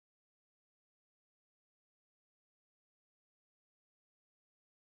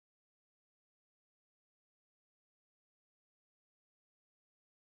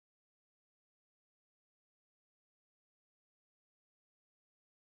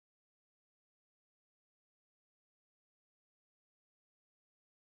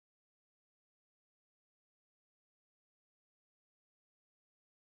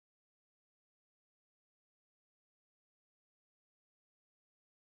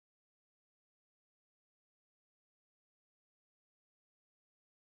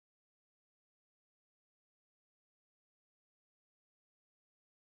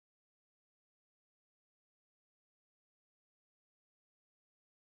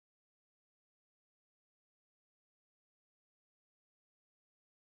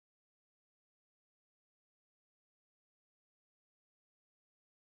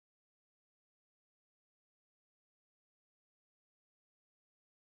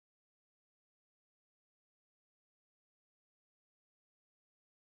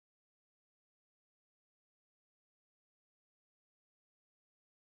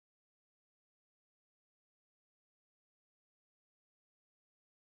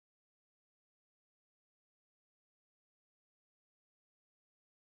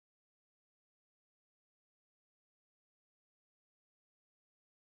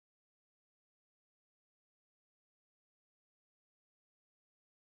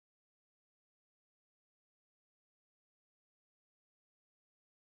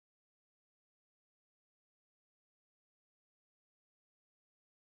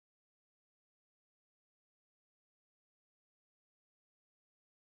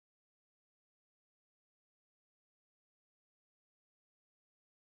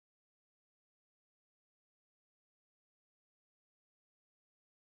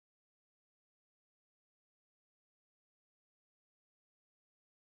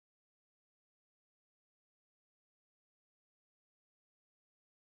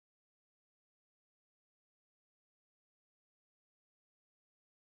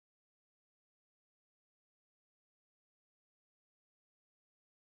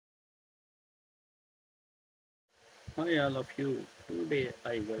Hi all of you. Today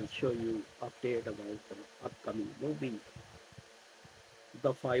I will show you update about the upcoming movie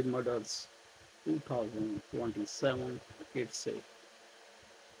The Five Murders 2027. It's a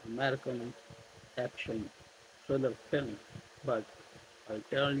American action thriller film, but I'll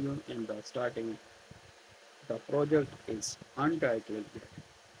tell you in the starting the project is untitled yet,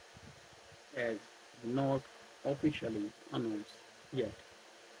 as not officially announced yet,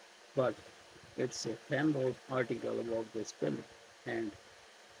 but it's a fan wrote article about this film and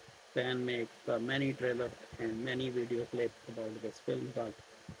can make many trailer and many video clips about this film, but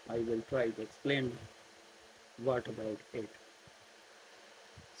I will try to explain what about it.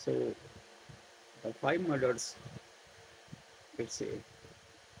 So, The Five Murders, it's a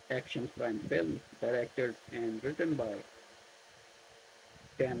action crime film directed and written by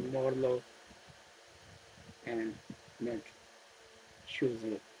Dan Marlowe and Matt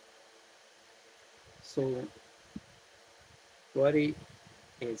Schuster. So, Quarrie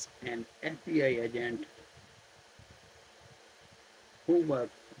is an FBI agent who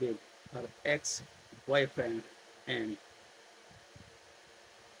worked with her ex-boyfriend and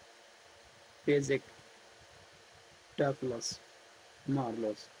basic toughness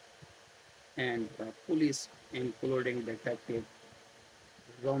Marlowe and the police, including Detective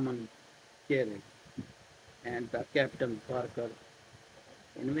Roman Krieg and the Captain Parker,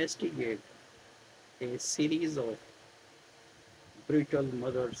 investigate a series of brutal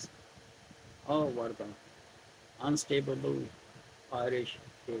murders over the unstable Irish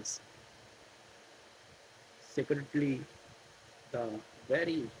is secretly the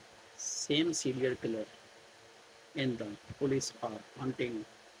very same serial killer in the police are hunting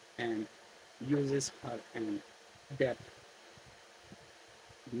and uses her and depth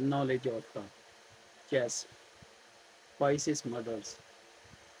knowledge of the chess Pisces murders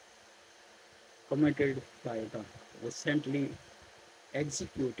committed by the recently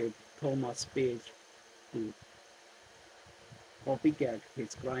executed Thomas Page to copycat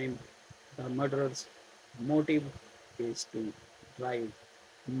his crime. The murderer's motive is to drive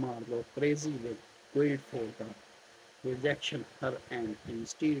Marlowe crazy with guilt for the rejection her and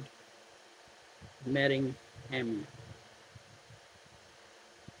instead marrying Amy.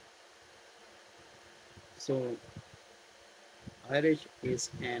 So Irish is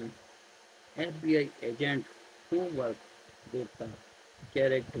an FBI agent who worked with the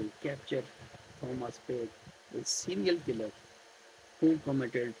Carrick to capture Thomas Page, a serial killer who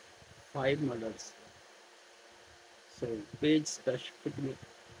committed five murders. So Page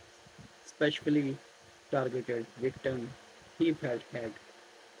specifically targeted victim he felt had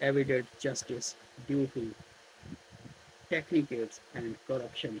evaded justice due to techniques and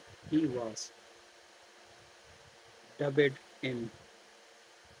corruption. He was dubbed in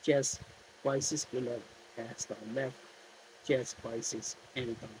chess Pisces killer as the left chess pieces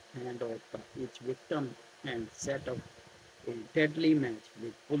in the hand of each victim and set up a deadly match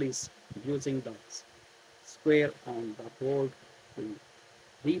with police using the square on the board to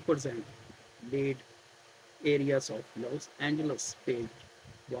represent lead areas of Los Angeles. Page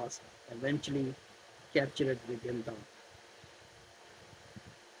was eventually captured within the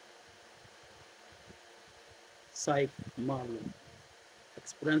psych Marlowe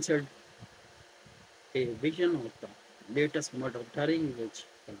experienced a vision of the latest murder during which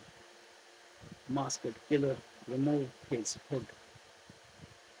the masked killer removed his hood.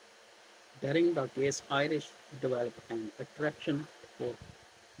 During the case, Irish developed an attraction for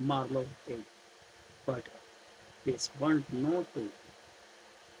Marlowe, but this want not to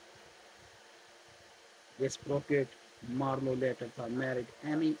reciprocate. Marlowe later married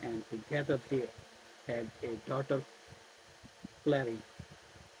Amy and together they had a daughter, Clary.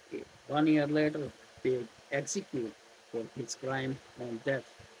 1 year later, Page executed for his crime on death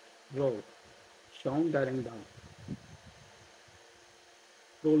row, shown during the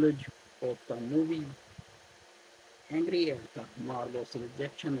prologue of the movie. Angry at the Marlowe's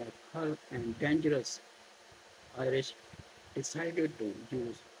rejection of her and dangerous, Irish decided to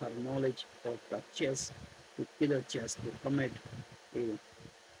use her knowledge of the chess to killer chess to commit a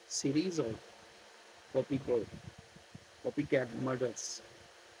series of copycat, copycat murders.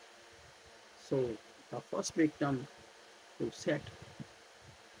 So the first victim to set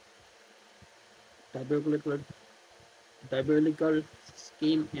diabolical, diabolical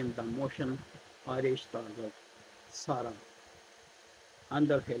scheme in the motion Irish target Sarah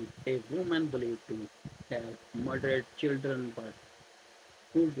Underhill, a woman believed to have murdered children but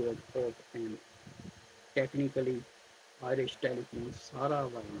who got caught and technically Irish telephone Sarah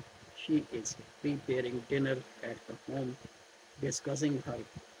while she is preparing dinner at the home, discussing her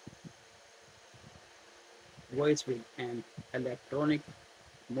voice with an electronic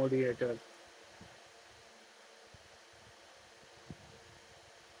moderator.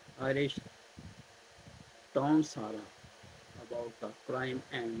 Irish taunt Sarah about the crime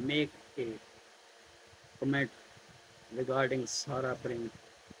and make a comment regarding Sarah bring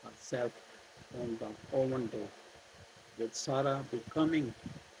herself on the oven door. With Sarah becoming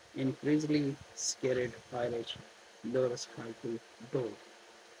increasingly scared, Irish lures her to door.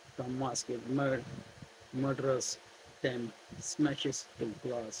 The masked murderess then smashes the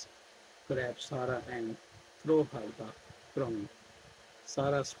glass, grabs Sarah and throws her the ground.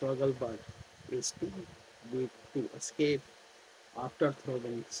 Sarah struggles but is too weak to escape. After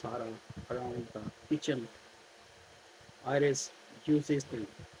throwing Sarah around the kitchen, Iris uses the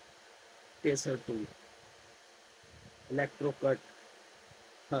taser to electrocute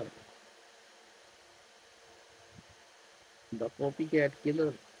her. The copycat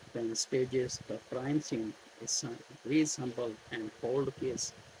killer then stages the crime scene, a reassembled and cold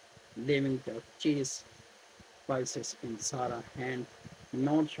case, leaving the cheese spices in Sarah's hand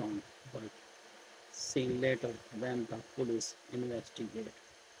not shown but seen later when the police investigate.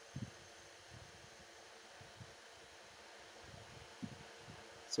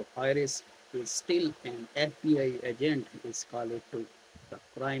 So Iris is still an FBI agent is called to the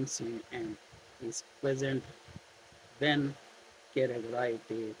crime scene and is present when Carrie arrived.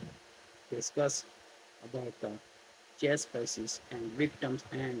 They discuss about the chess pieces and victims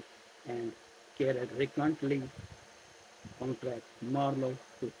and Carrie recently contract Marlowe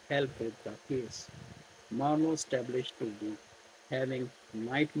to help with the case. Marlowe established to be having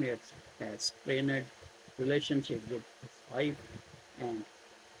nightmares has strained relationship with his wife and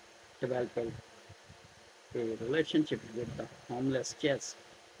developed a relationship with the homeless chess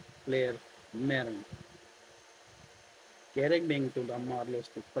player Marin. Carrying to the Marlowe's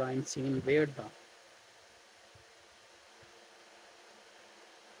to crime scene where the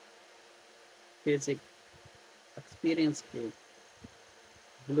basic experience a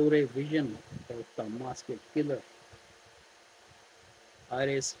Blu-ray vision of the masked killer.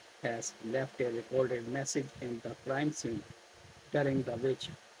 Iris has left a recorded message in the crime scene during the which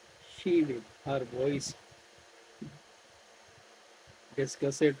she with her voice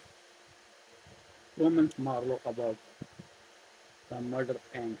discussed Roman Marlowe about the murder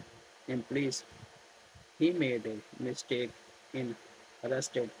and implies he made a mistake in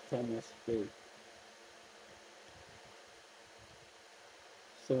arrested Thomas Wade.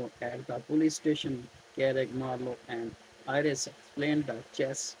 So at the police station, Carrick, Marlowe and Iris explained the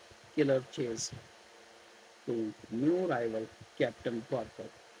chess killer chase to new rival Captain Parker.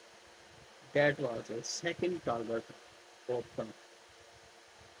 That was a second target of the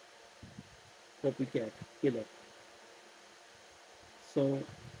copycat killer. So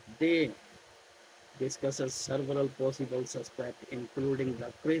they discusses several possible suspects, including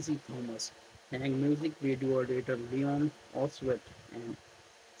the Crazy Thomas, Hang music video editor Leon Oswald, and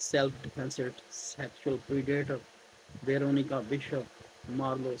self-defense sexual predator Veronica Bishop.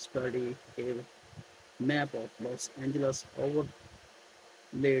 Marlowe studied a map of Los Angeles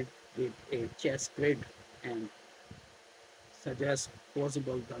overlaid with a chess grid and suggests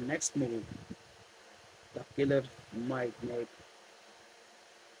possible the next move the killer might make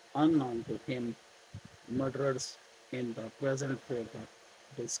unknown to him. Murderers in the present for the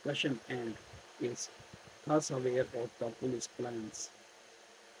discussion and is thus aware of the police plans.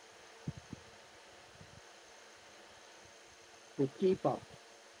 To keep up,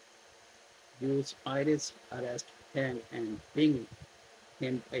 use Iris arrest Hang and bring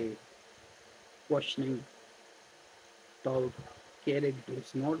him a questioning told Carrick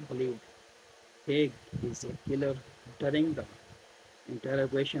does not believe Haig is a killer. During the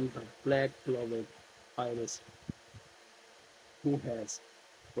interrogation, the black-clothed Iris, who has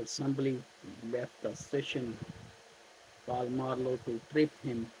presumably left the station, called Marlowe to trip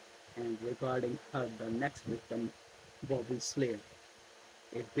him and regarding her the next victim, Bobby Slayer,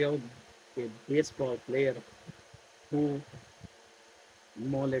 a, a baseball player who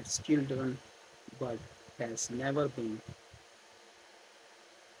molests children but has never been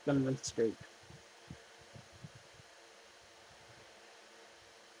convicted.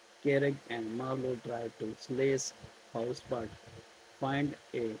 Carrick and Marlowe drive to Slay's house but find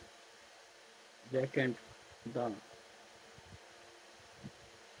a vacant. The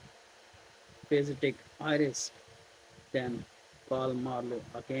parasitic Iris then call Marlowe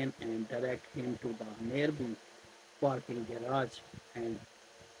again and direct him to the nearby parking garage and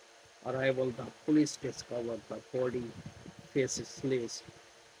arrival the police discover the body faces Slay's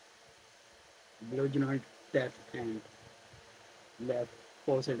bludgeoned death and left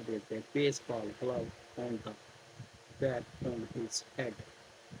posted with a baseball glove on the back on his head.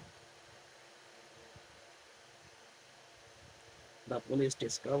 The police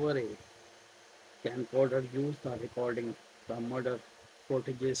discover a camcorder used the recording the murder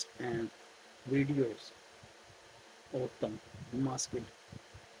footages and videos of the masked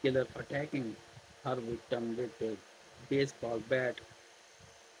killer attacking her victim with a baseball bat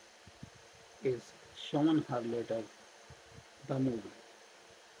is shown her later the movie.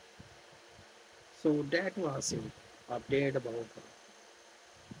 So that was it. Update about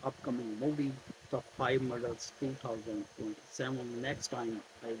the upcoming movie, The Five Murders 2027. Next time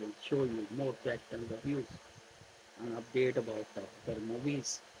I will show you more facts and reviews and update about the other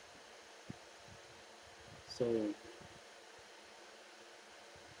movies. So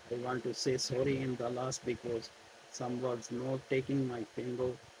I want to say sorry in the last because some words not taking my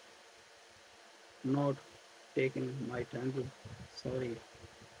finger, not taking my tongue. Sorry,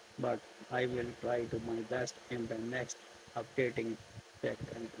 but I will try to my best in the next updating fact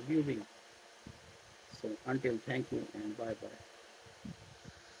and reviewing. So until thank you and bye bye.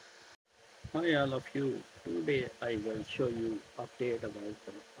 Hi all of you. Today I will show you update about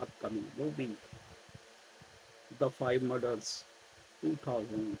the upcoming movie The Five Murders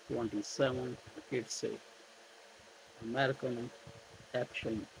 2027. It's a American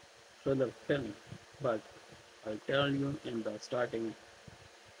action thriller film, but I'll tell you in the starting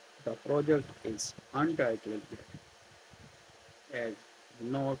the project is untitled yet, as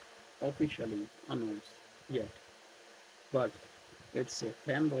not officially announced yet, but it's a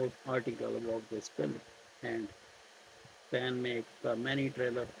fan wrote article about this film and fan make many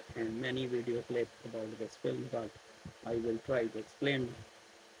trailer and many video clips about this film, but I will try to explain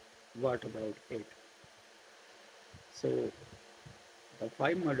what about it. So the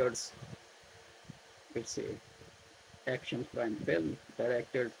Five Murders, it's a action crime film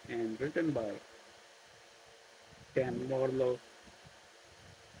directed and written by Dan Marlowe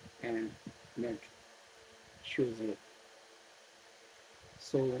and Ned Schuster.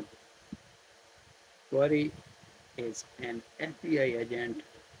 So Quarrie is an FBI agent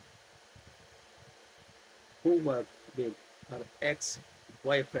who worked with her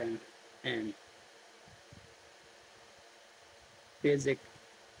ex-boyfriend and basic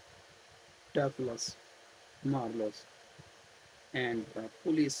toughness Marlowe and the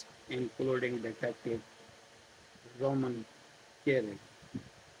police, including Detective Roman Krieg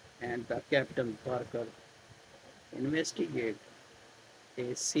and the Captain Parker, investigate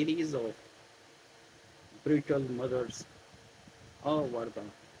a series of brutal murders. However, the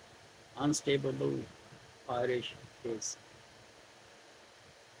unstable Irish is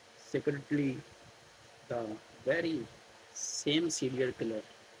secretly the very same serial killer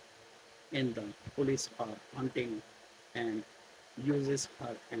in the police are hunting and uses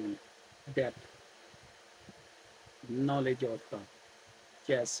her and depth knowledge of the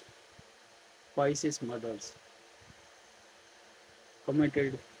chess Pisces murders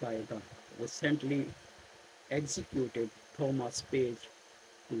committed by the recently executed Thomas Page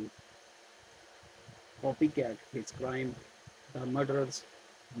to copycat his crime. The murderer's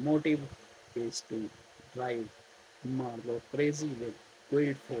motive is to drive Marlowe crazy with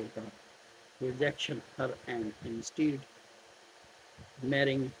guilt for the rejection her and instead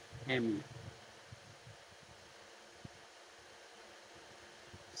marrying Amy.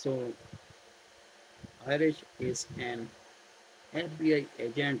 So Irish is an FBI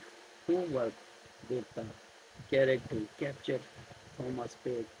agent who worked with the character to capture Thomas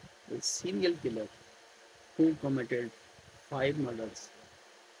Page, a serial killer who committed five murders.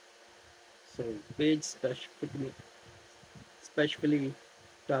 So Page specifically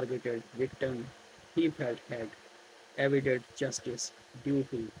targeted victim he felt had evaded justice due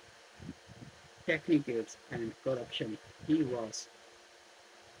to techniques and corruption. He was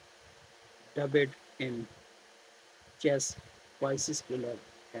dubbed in chess Pisces killer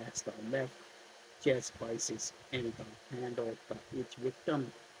as the left chess pieces in the hand of each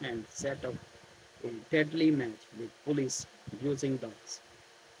victim and set up a deadly match with police using the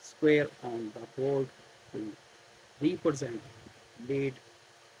square on the board to represent lead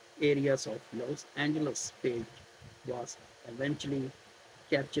areas of Los Angeles. Page was eventually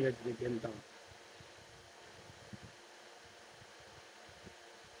captured within the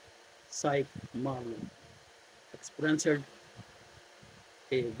psych Marlowe experienced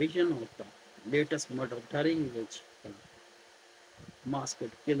a vision of the latest murder during which the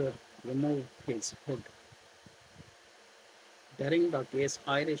masked killer removed his hood. During the case,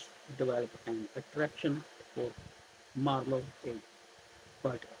 Irish developed an attraction for Marlowe,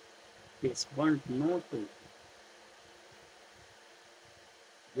 but this want not to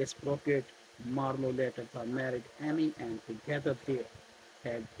reciprocate Marlowe later married Amy and together they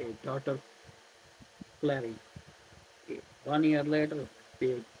had a daughter, Clary. 1 year later,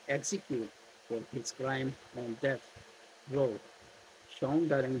 Pig executed for his crime on death row, shown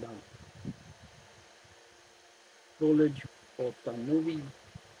during the prologue of the movie.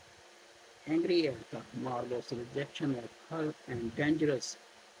 Angry at the Marlowe's rejection of her and dangerous,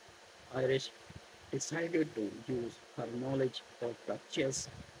 Irish decided to use her knowledge of the chess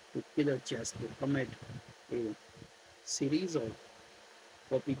to killer chess to commit a series of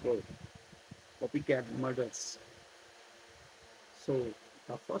copycat, copycat murders. So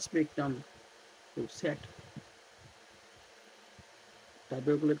the first victim to set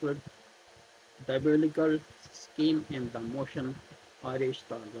diabolical, diabolical scheme in the motion Irish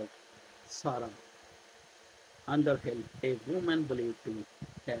target Sarah Underhill, a woman believed to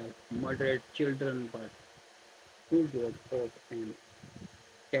have murdered children but who got off and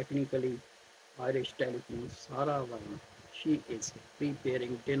technically Irish telephone Sarah while she is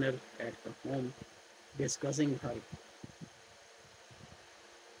preparing dinner at the home, discussing her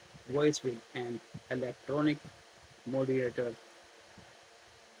voice with an electronic moderator.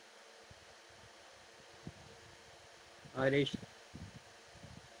 Irish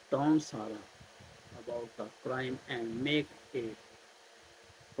taunt Sarah about the crime and make a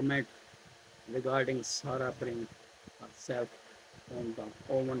comment regarding Sarah bring herself on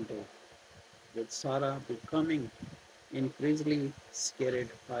the oven door, with Sarah becoming increasingly scared.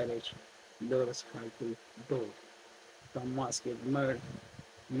 Irish lures her to door. The masked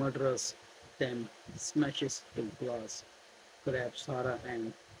murderess then smashes the glass, grabs Sarah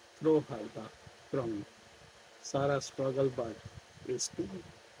and throws her the ground. Sarah struggles but is too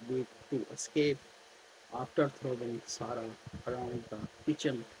weak to escape. After throwing Sarah around the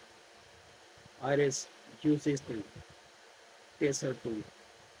kitchen, Iris uses the taser to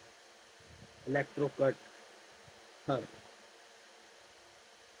electrocute her.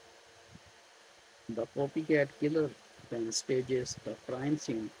 The copycat killer then stages the crime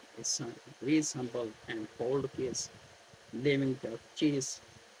scene, a reassembled and cold case, leaving the cheese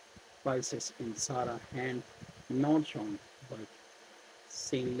spices in Sarah's hand not shown but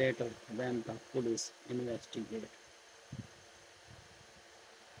seen later when the police investigate.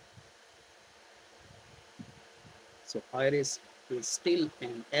 So Iris is still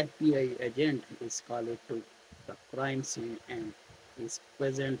an FBI agent, is called to the crime scene and is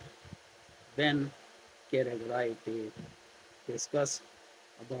present when Kereg Rai they discuss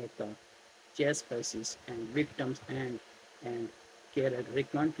about the chess pieces and victims and Kereg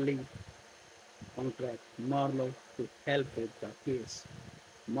recurrently contract Marlowe to help with the case.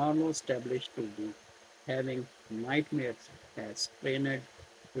 Marlowe established to be having nightmares has strained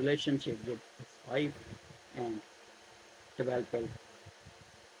relationship with his wife and developed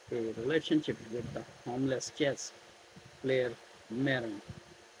a relationship with the homeless chess player Maron,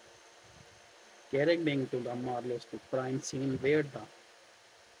 carrying to the Marlowe's to crime scene where the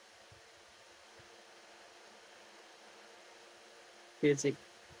basic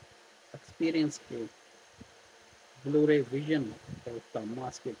experience a Blu-ray vision of the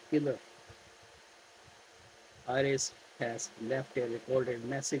masked killer. Iris has left a recorded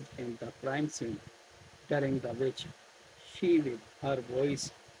message in the crime scene during the which she with her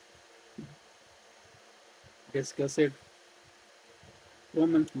voice discussed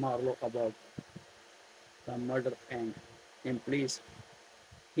Roman Marlowe about the murder and implies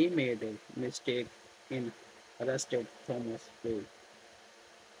he made a mistake in arrested Thomas Wade.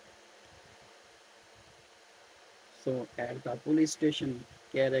 So at the police station,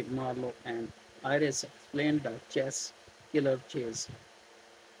 Carrick, Marlowe and Iris explained the chess killer chase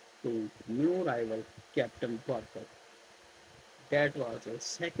to new rival Captain Parker. That was a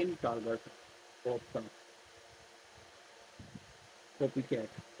second target of the copycat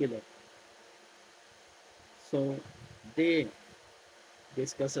killer. So they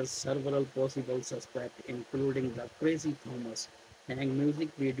discusses several possible suspects, including the Crazy Thomas, Hang music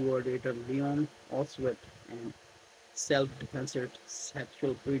video editor Leon Oswald, and self-defense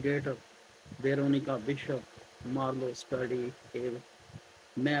sexual predator Veronica Bishop. Marlowe studied a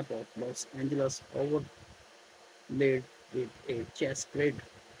map of Los Angeles overlaid with a chess grid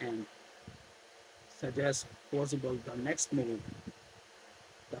and suggests possible the next move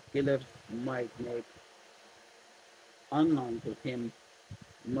the killer might make unknown to him.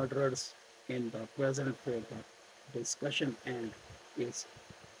 Murderers in the present for the discussion and is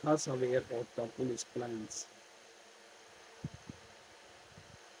thus aware of the police plans.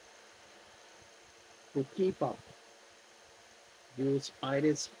 To keep up, use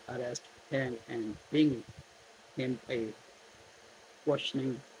Iris arrest hang and bring him a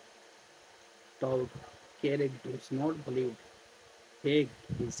questioning Stout Krieg does not believe Haig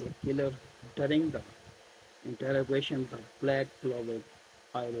is a killer. During the interrogation, the black-clothed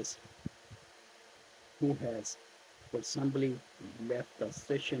Iris, who has presumably left the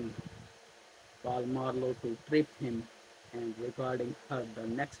station, called Marlowe to trip him and regarding her the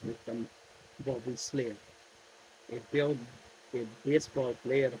next victim, Bobby Slayer, a, a baseball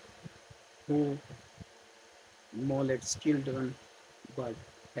player who molested children but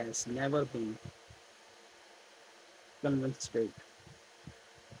has never been convicted.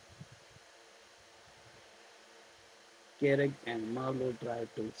 Krieg and Marlowe drive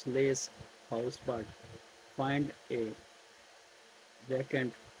to Slay's house but find a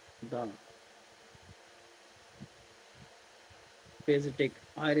vacant. The pathetic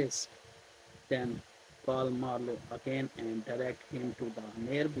Iris then call Marlowe again and direct him to the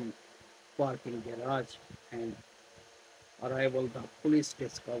nearby parking garage and arrival the police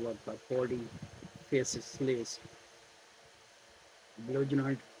discover the body faces Slay's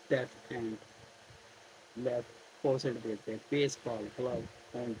bludgeoned death and left posted with a baseball glove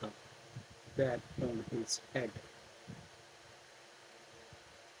on the back on his head.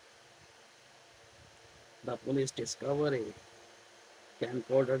 The police discover a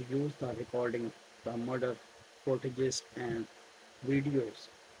camcorder used the recording the murder footages and videos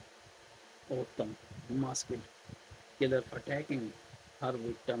of the masked killer attacking her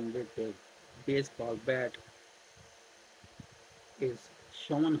victim with a baseball bat is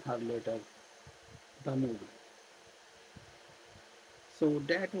shown her later the movie. So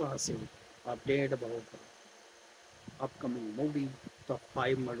that was an update about the upcoming movie The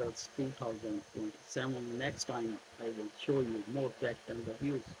Five Murders 2027. Next time I will show you more facts and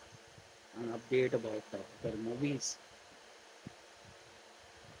reviews and update about the other movies.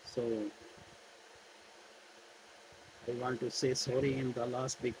 So I want to say sorry in the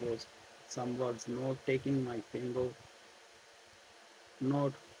last because some words not taking my finger,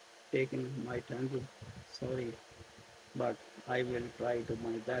 not taking my tongue. Sorry, but I will try to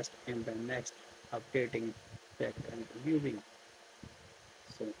my best in the next updating fact and reviewing.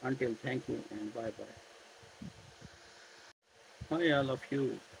 So until thank you and bye bye. Hi all of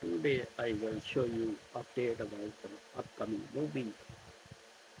you. Today I will show you update about the upcoming movie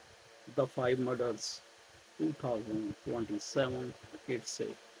The Five Murders 2027. It's a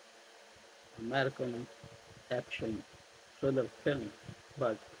American action thriller film,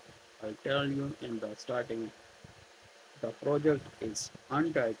 but I'll tell you in the starting the project is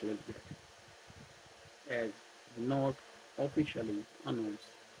untitled yet, as not officially announced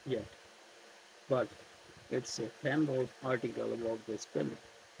yet, but it's a fan wrote article about this film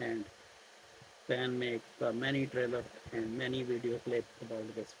and fan make many trailer and many video clips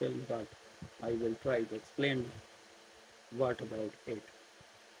about this film, but I will try to explain what about it.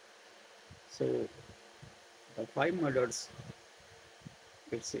 So the Five Murders,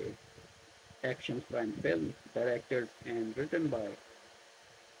 it's a action crime film directed and written by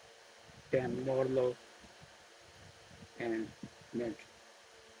Dan Marlowe and Matt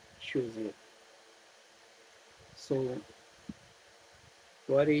Schuster. So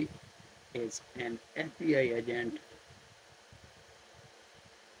Quarrie is an FBI agent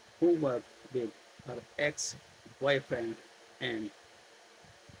who worked with her ex-boyfriend and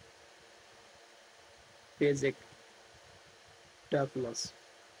basic Douglas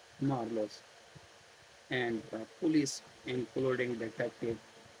Marlowe and the police, including Detective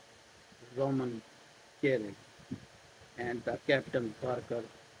Roman Krieg and the Captain Parker,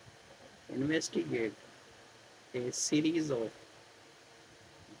 investigate a series of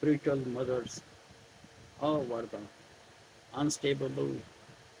brutal murders. However, the unstable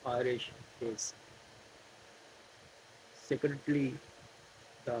Irish is secretly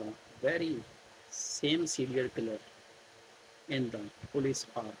the very same serial killer in the police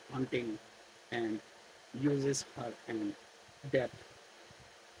are hunting and uses her and depth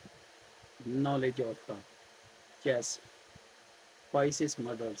knowledge of the chess spices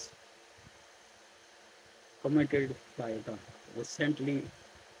murders committed by the recently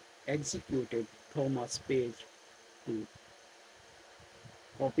executed Thomas Page to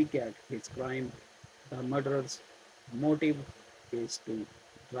copycat his crime. The murderer's motive is to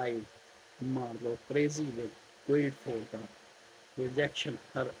drive Marlowe crazy with greed for the rejection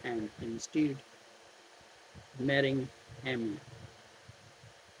her and instead marrying him.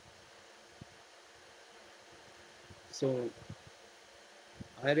 So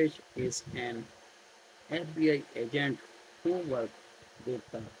Irish is an FBI agent who worked with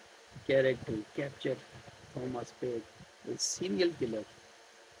the character to capture Thomas Page, a serial killer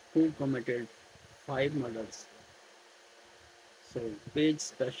who committed five murders. So Page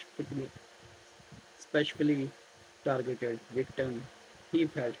specifically especially targeted victim he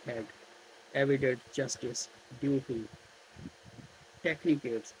felt had evaded justice due to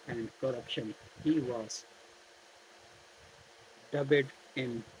techniques and corruption. He was dubbed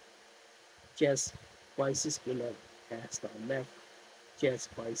in chess Pisces killer as the left chess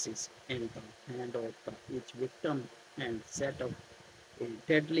pieces in the hand of each victim and set up a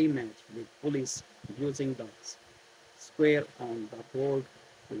deadly match with police using the square on the board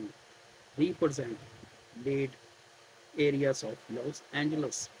to represent lead areas of Los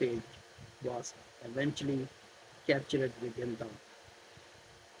Angeles. Page was eventually captured within the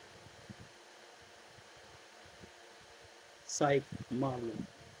psych Marlowe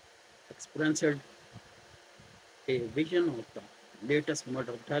expressed a vision of the latest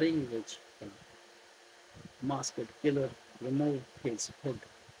murder during which the masked killer removed his hood.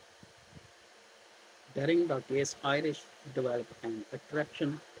 During the case, Irish developed an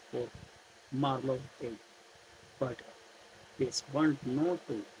attraction for Marlowe, but this want not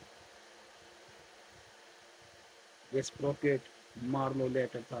to reciprocate. Marlowe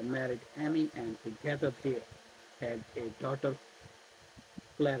later married Amy and together they had a daughter,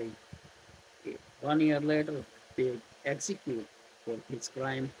 Clary. 1 year later, they executed for his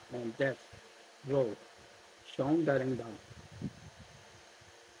crime on death row, shown during the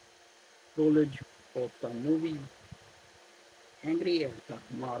prologue of the movie. Angry at the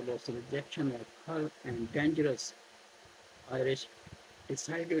Marlowe's rejection of her and dangerous, Irish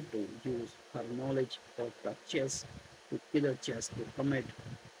decided to use her knowledge of the chess to killer chess to commit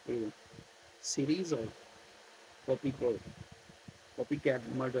a series of copycat, copycat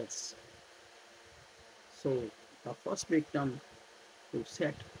murders. So the first victim to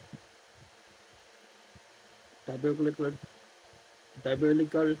set diabolical,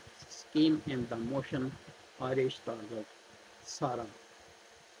 diabolical scheme in the motion, Irish target Sarah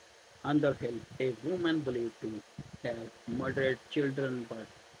Underhill, a woman believed to have murdered children but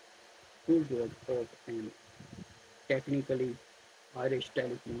who got off and technically Irish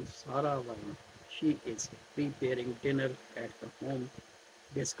telephone Sarah while she is preparing dinner at the home,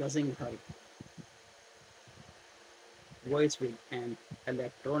 discussing her voice with an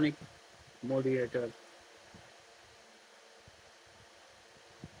electronic moderator.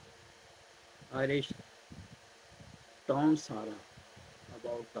 Irish taunts Sarah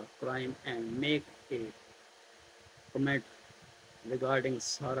about the crime and make a comment regarding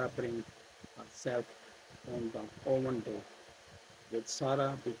Sarah bring herself on the oven door. With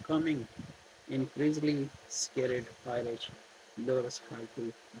Sarah becoming increasingly scared, Irish lures her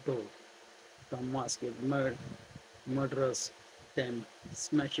to door. The masked murderess then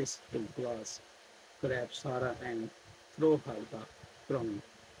smashes the glass, grabs Sarah and throw her the ground.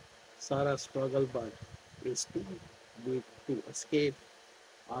 Sarah struggles but is too weak to escape.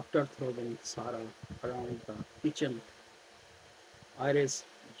 After throwing Sarah around the kitchen, Iris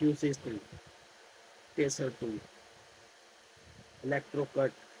uses the taser to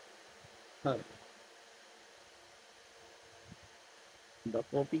electrocute her. The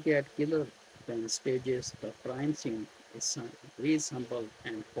copycat killer then stages the crime scene, a reassembled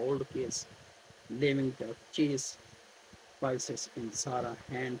and cold case, leaving the cheese spices in Sarah's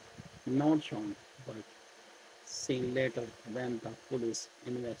hand not shown but seen later when the police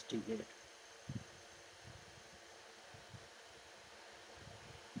investigate.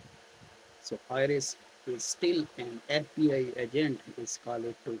 So Iris is still an FBI agent, is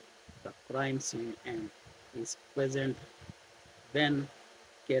called to the crime scene and is present when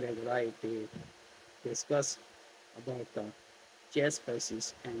Krieg arrives. They discuss about the chess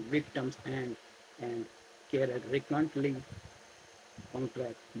pieces and victims and Krieg frequently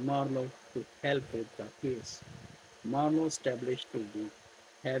contract Marlowe to help with the case. Marlowe established to be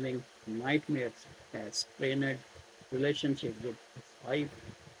having nightmares has strained relationship with his wife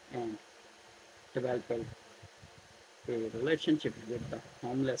and developed a relationship with the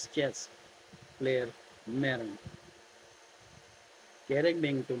homeless chess player Maron.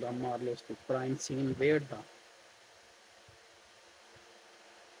 Carrying to the Marlowe's to crime scene where the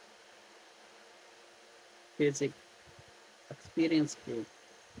basic experience a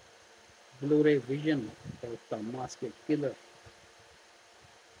Blu-ray vision of the masked killer.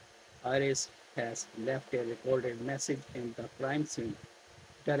 Iris has left a recorded message in the crime scene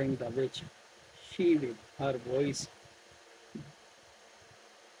during the which she with her voice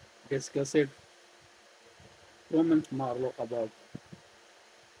discussed Freeman Marlowe about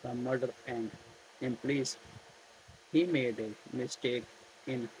the murder and implies he made a mistake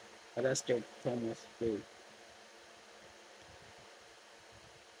in arrested Thomas Wade.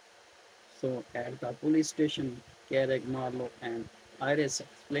 So at the police station, Carrick, Marlowe and Iris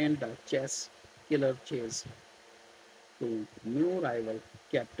explained the chess killer chase to new rival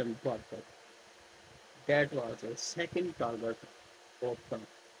Captain Parker. That was a second target of the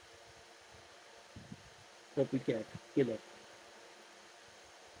copycat killer.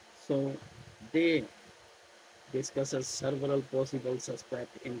 So they discusses several possible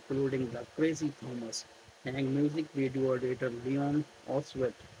suspects, including the Crazy Thomas, and music video editor Leon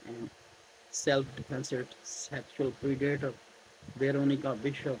Oswald, and self-defense sexual predator Veronica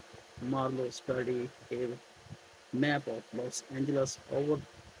Bishop. Marlowe studied a map of Los Angeles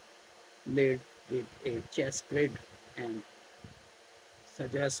overlaid with a chess grid and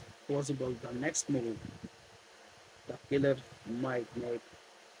suggests possible the next move the killer might make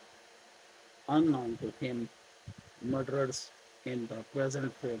unknown to him. Murderers in the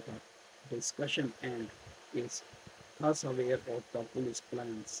present for the discussion and is thus aware of the police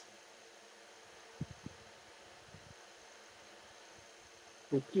plans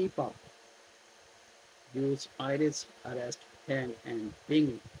to keep up. Use Iris arrest him and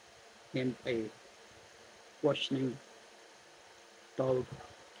bring him a questioning told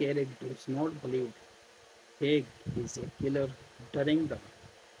Krieg does not believe Haig is a killer. During the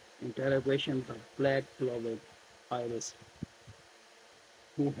interrogation, the black-clothed Iris,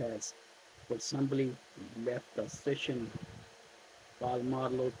 who has presumably left the station, called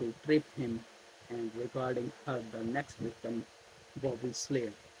Marlowe to trip him and regarding her the next victim, Bobby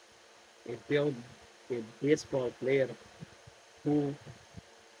Slayer, a, a baseball player who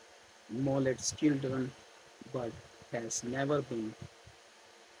molested children but has never been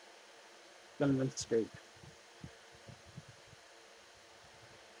convicted.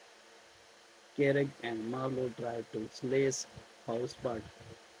 Krieg and Marlowe drive to Slay's house but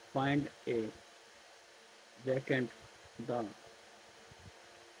find a vacant. The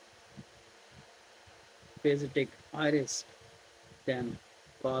parasitic Iris then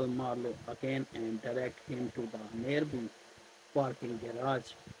call Marlowe again and direct him to the nearby parking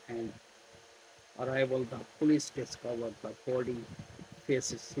garage and arrival the police discover the body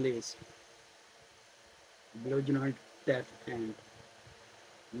faces Slay's bludgeoned death and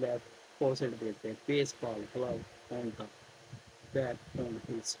left posted with a baseball glove on the back on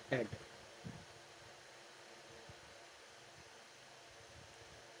his head.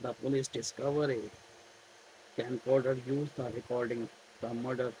 The police discover a camcorder used the recording the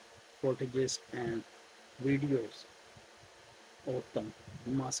murder footages and videos of the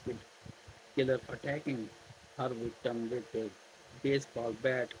masked killer attacking her victim with a baseball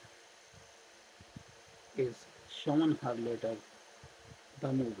bat is shown her later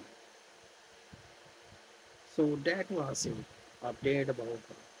the movie. So that was an update about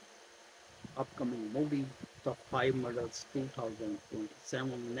the upcoming movie The Five Murders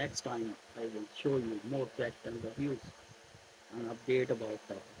 2027. Next time I will show you more facts and reviews and update about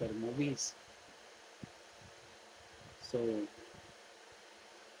the other movies. So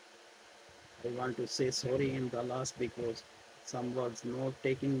I want to say sorry in the last because some words not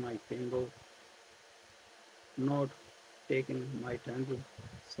taking my finger, not taking my tongue.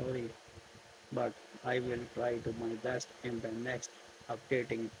 Sorry, but I will try to my best in the next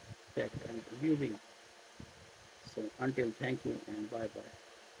updating fact and reviewing. So until thank you and bye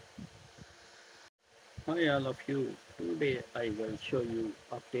bye. Hi all of you. Today I will show you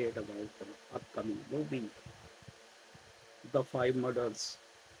update about the upcoming movie The Five Murders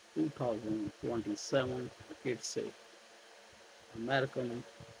 2027. It's a American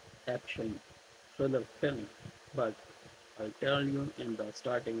action thriller film, but I'll tell you in the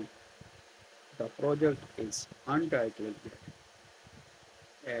starting the project is untitled yet,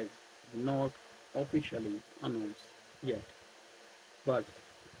 as not officially announced yet, but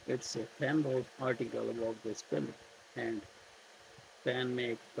it's a fan wrote article about this film and fan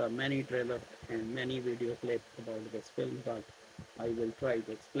make many trailer and many video clips about this film, but I will try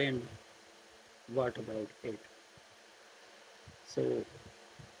to explain what about it. So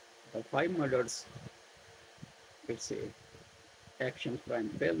the Five Murders, it's a action crime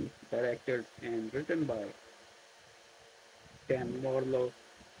film directed and written by Dan Marlowe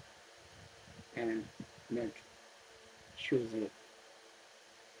and Matt Schuster.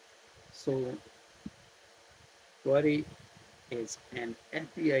 So Quarrie is an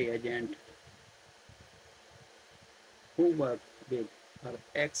FBI agent who worked with her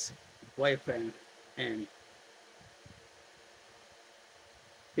ex-boyfriend and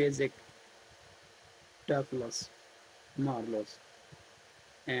basic toughness Marlowe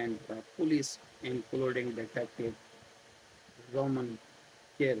and the police, including Detective Roman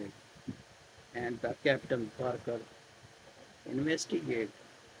Krieg and the Captain Parker, investigate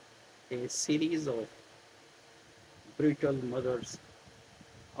a series of brutal murders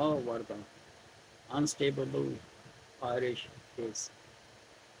over the unstable Irish is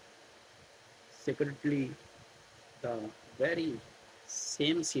secretly the very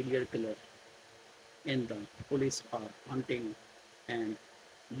same serial killer in the police are hunting and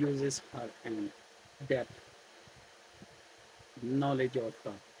uses her and depth knowledge of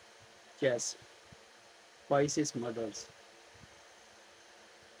the chess spices murders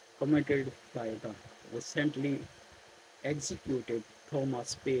committed by the recently executed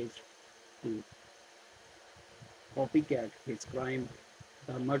Thomas Page to copycat his crime.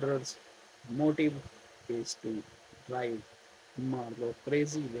 The murderer's motive is to drive Marlowe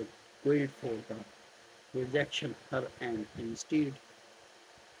crazy with guilt for the rejection her and instead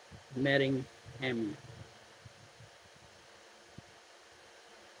marrying Amy.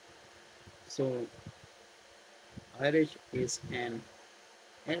 So Irish is an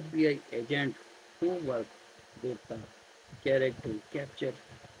FBI agent who worked with the Krieg to capture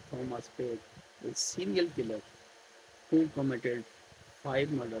Thomas Page, a serial killer who committed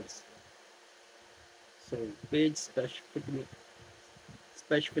 5 murders. So Page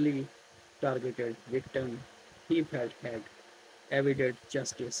specifically targeted victim he felt had evaded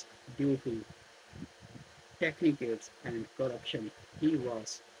justice due to techniques and corruption. He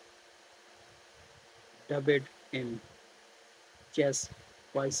was dubbed in chess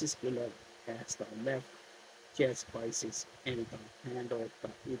spices killer as the left chess spices in the hand of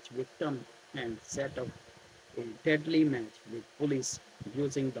each victim and set up a deadly match with police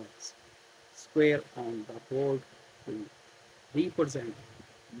using the square on the board to represent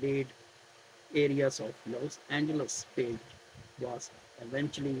lead areas of Los Angeles. Page was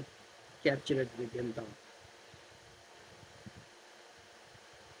eventually captured within the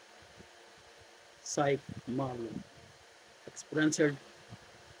psych Marlowe experienced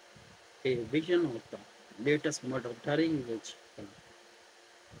a vision of the latest murder during which the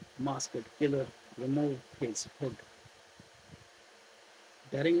masked killer removed his hood.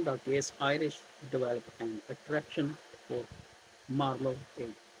 During the case, Irish developed an attraction for Marlowe,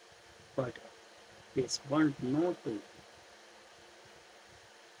 but this want not to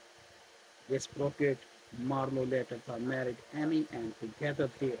reciprocate. Marlowe later married Amy and together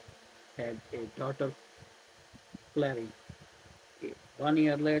they had a daughter, Clary. 1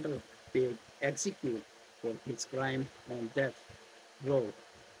 year later, Page executed for his crime on death row,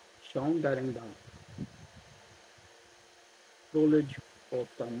 shown during the prologue of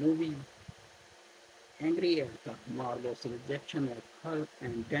the movie. Angry at the Marlowe's rejection of her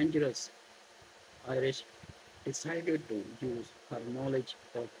and dangerous, Irish decided to use her knowledge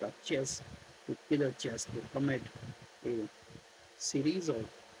of the chess to killer chess to commit a series of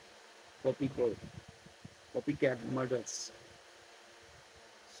copycat, copycat murders.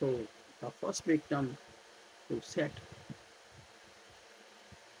 So the first victim to set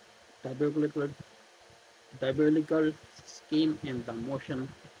diabolical, diabolical scheme in the motion,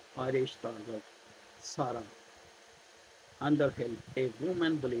 Irish target Sarah Underhill, a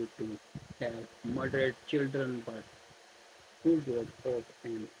woman believed to have murdered children but who got off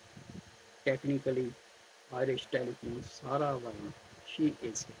and technically Irish telephone Sarah while she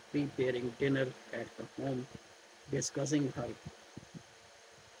is preparing dinner at the home, discussing her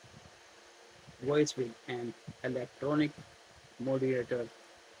voice with an electronic moderator.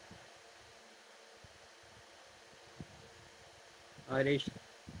 Irish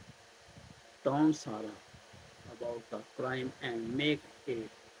taunts Sarah about the crime and make a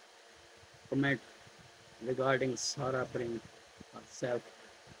comment regarding Sarah bring herself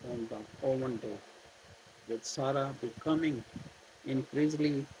on the oven door. With Sarah becoming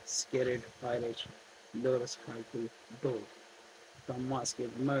increasingly scared, Irish lures her to door. The masked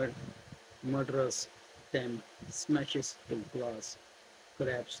murderers then smashes the glass,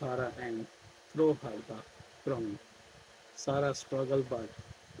 grabs Sarah and throw her the ground. Sarah struggles but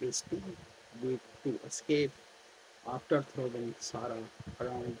is too weak to escape. After throwing Sarah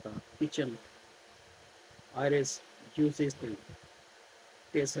around the kitchen, Iris uses the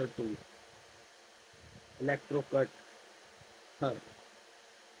taser to electrocute her.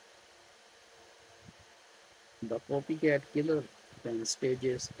 The copycat killer then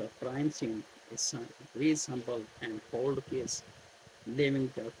stages the crime scene, a reassembled and cold case,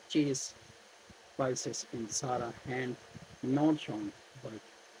 leaving the cheese spices in Sarah's hand not shown but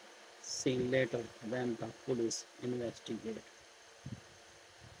seen later when the police investigate.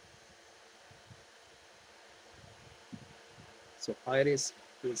 So Iris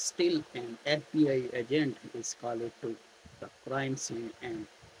is still an FBI agent is called to the crime scene and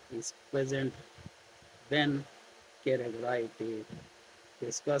is present when Kereg Wright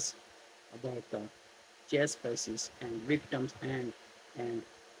discuss about the chess pieces and victim's hand and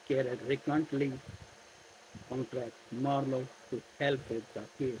Carried recently contract Marlowe to help with the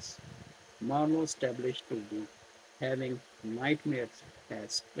case. Marlowe established to be having nightmares,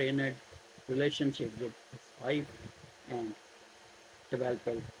 has strained relationship with his wife, and developed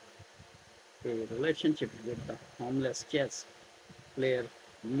a relationship with the homeless chess player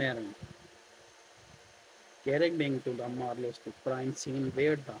Maron. Carrick being to the Marlowe's to crime scene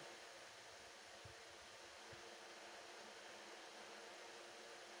where the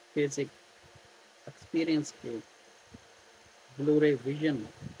basic experience a Blu-ray vision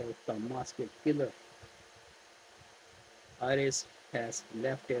of the masked killer. Iris has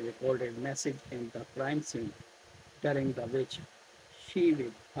left a recorded message in the crime scene during the which she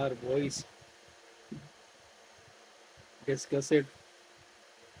with her voice discussed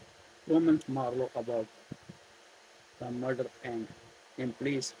Roman Marlowe about the murder and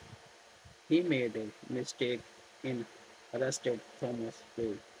implies he made a mistake in arrested Thomas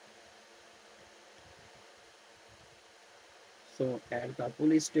Wade. So at the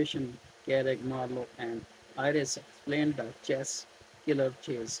police station, Carrick, Marlowe and Iris explained the chess killer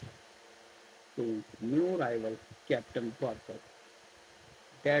chase to new rival Captain Parker.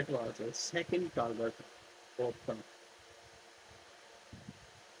 That was a second target of the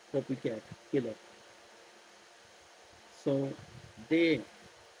copycat killer. So they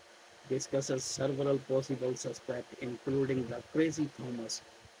discusses several possible suspects, including the Crazy Thomas,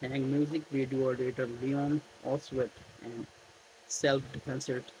 Hang music video editor Leon Oswald, and self-defense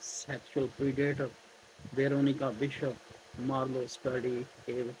sexual predator Veronica Bishop. Marlowe studied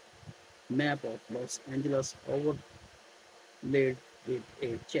a map of Los Angeles overlaid with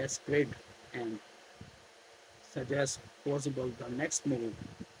a chess grid and suggests possible the next move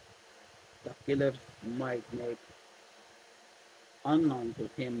the killer might make unknown to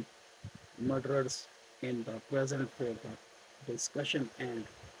him. Murderers in the present for the discussion and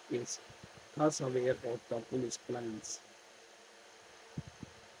is thus aware of the police plans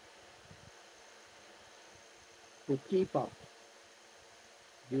to keep up.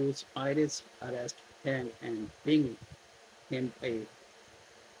 Use Iris arrest Hang and bring him a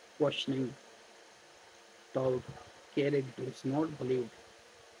questioning doubt. Carrick does not believe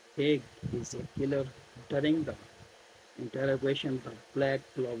Haig is a killer. During the interrogation, the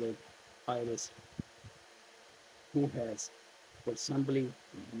black-clothed Iris, who has presumably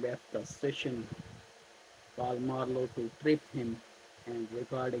left the station, called Marlowe to trip him and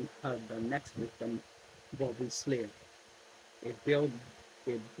regarding her the next victim, Bobby Slayer, a,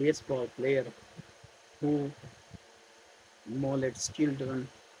 a baseball player who molests children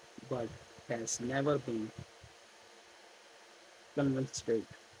but has never been convicted.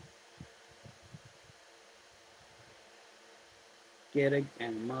 Carrick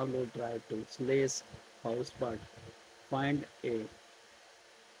and Marlowe drive to Slay's house but find a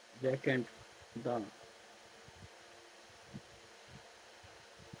vacant. The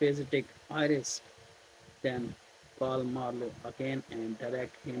parasitic Iris then call Marlowe again and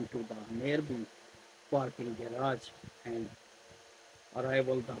direct him to the nearby parking garage and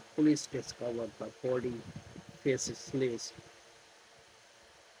arrival the police discover the body faces Slay's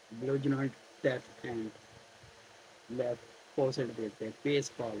bludgeoned death and left posted with a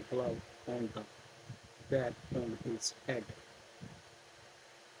baseball glove on the back on his head.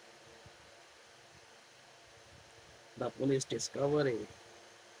 The police discover a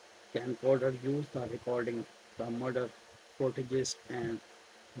camcorder used the recording the murder footages and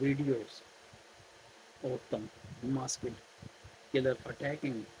videos of the masked killer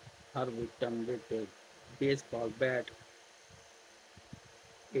attacking her victim with a baseball bat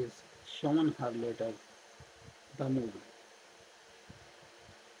is shown her later the movie.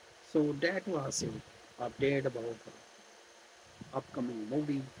 So that was an update about the upcoming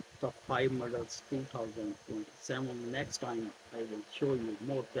movie The Five Murders 2027. Next time I will show you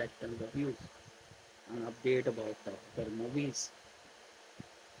more facts and reviews and update about the other movies.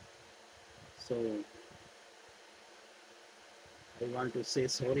 So I want to say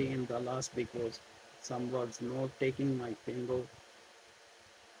sorry in the last because some words not taking my finger,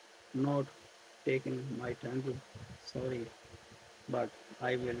 not taking my tongue. Sorry, but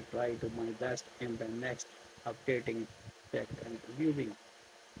I will try to my best in the next updating fact and reviewing.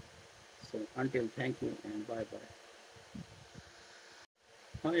 So until thank you and bye bye.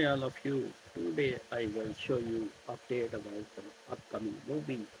 Hi all of you. Today I will show you update about the upcoming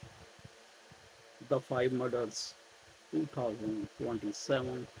movie The Five Murders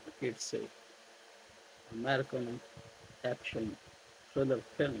 2027. It's a American action thriller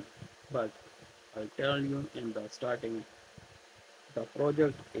film, but I'll tell you in the starting the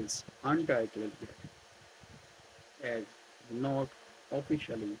project is untitled yet, as not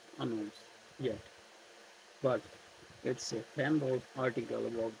officially announced yet, but it's a fan wrote article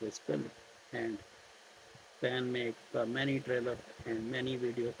about this film, and fan make many trailer and many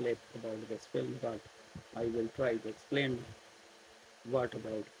video clips about this film, but I will try to explain what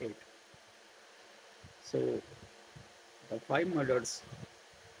about it. So, the Five Murders,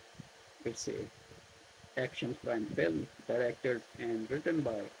 it's a action crime film directed and written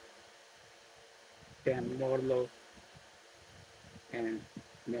by Dan Marlowe and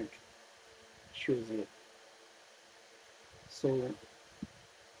Ned Schuster. So,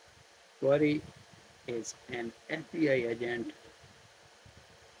 Quarrie is an FBI agent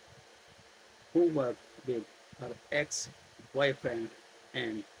who worked with her ex-boyfriend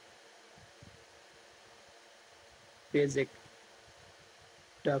and basic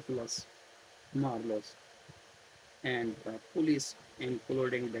toughness Marlowe, and the police,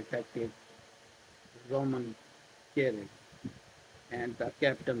 including Detective Roman Krieg and the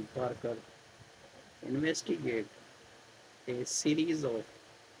Captain Parker, investigate a series of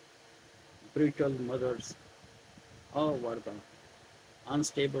brutal murders. However, the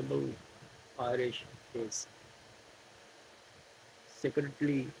unstable Irish is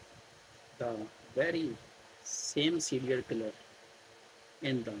secretly the very same serial killer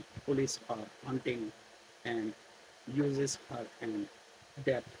in the police are hunting and uses her and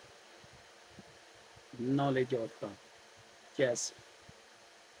depth knowledge of the chess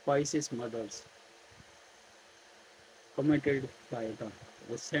Pisces murders committed by the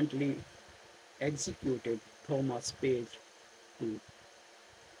recently executed Thomas Page to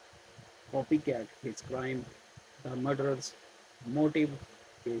copycat his crime. The murderer's motive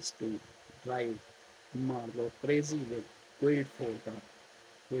is to drive Marlowe crazy with guilt for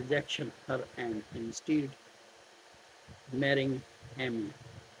the rejection her and instead marrying Amy.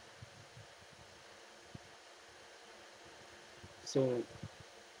 So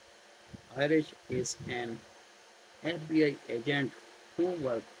Irish is an FBI agent who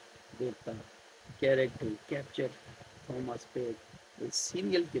worked with the character to capture Thomas Page, a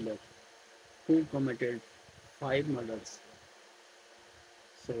serial killer who committed five murders.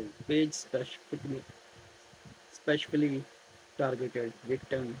 So Page specifically targeted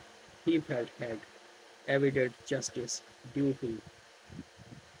victim he felt had evaded justice due to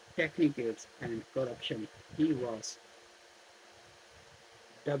techniques and corruption. He was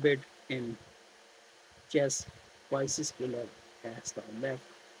dubbed in chess Pisces killer as the left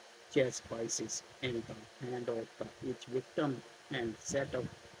chess pieces in the hand of each victim and set up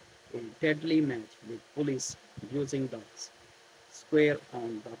a deadly match with police using the square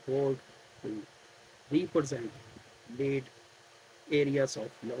on the board to represent lead areas of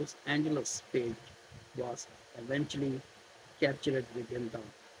Los Angeles. Page was eventually captured within the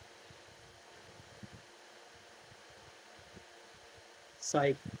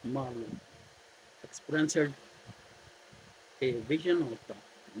psych Marlowe experienced a vision of the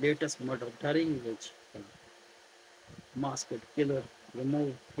latest murder during which the masked killer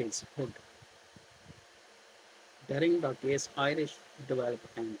removed his hood. During the case, Irish developed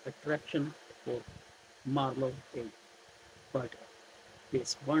an attraction for Marlowe, but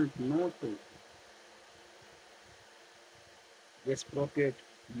this want not to reciprocate.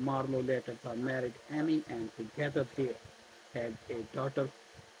 Marlowe later married Amy and together they had a daughter,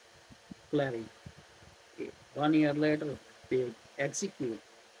 Clary. 1 year later, Page executed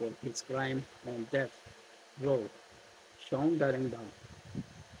for his crime on death row, shown during the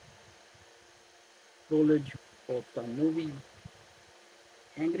prologue of the movie.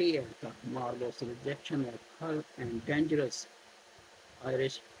 Angry at the Marlowe's rejection of her and dangerous,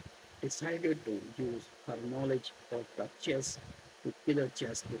 Irish decided to use her knowledge of the chess to killer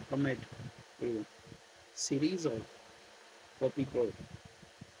chess to commit a series of copycat,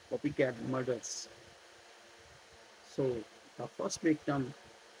 copycat murders. So the first victim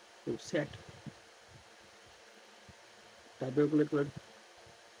to set diabolical,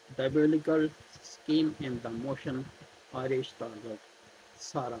 diabolical scheme in the motion Irish target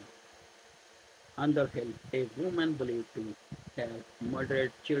Sarah Underhill, a woman believed to have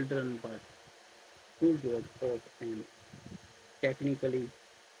murdered children but who got off and technically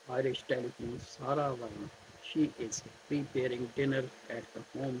Irish telephone Sarah while she is preparing dinner at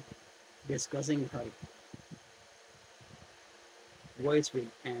the home, discussing her voice with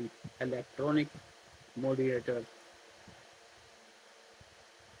an electronic moderator.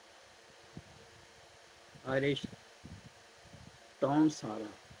 Irish taunts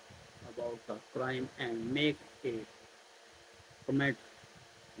Sarah about the crime and make a comment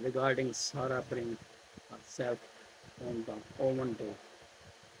regarding Sarah bring herself on the oven door,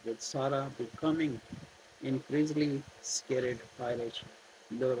 with Sarah becoming Increasingly scared Irish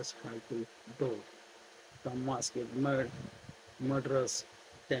lures her to door. The masked murderess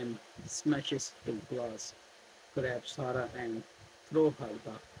then smashes the glass, grabs Sarah and throws her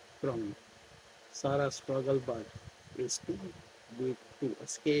the ground. Sarah struggles but is too weak to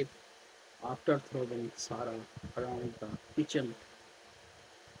escape. After throwing Sarah around the kitchen,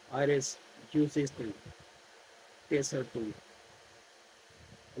 Iris uses the taser to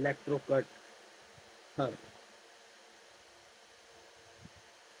electrocute her.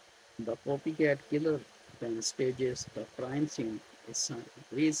 The copycat killer then stages the crime scene,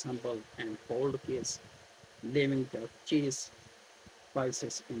 a reassembled and cold case, leaving the cheese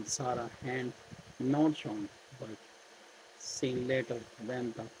spices in Sarah's hand not shown but seen later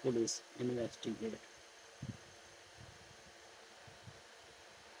when the police investigate.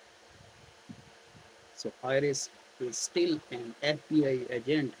 So Iris is still an FBI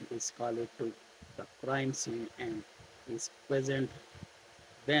agent, is called to the crime scene and is present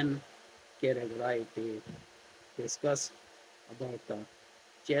when Kereg arrives. They discuss about the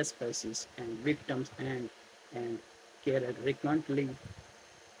chess pieces and victims and Kereg frequently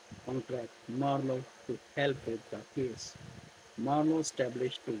contract Marlowe to help with the case. Marlowe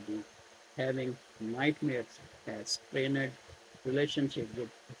established to be having nightmares has strained relationship with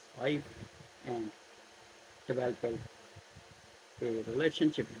his wife and developed a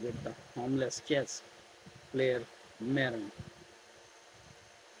relationship with the homeless chess player Maron.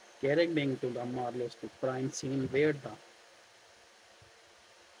 Carrying to the Marlowe's to crime scene where the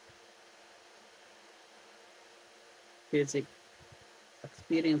basic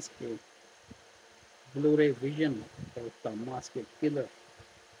experience a Blu-ray vision of the masked killer.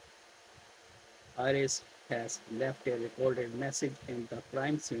 Iris has left a recorded message in the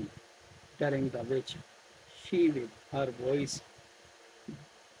crime scene during the which she with her voice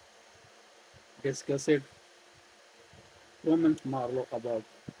discussed Roman Marlowe about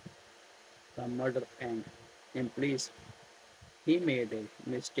the murder and implies he made a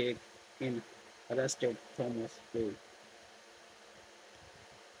mistake in arrested Thomas Wade.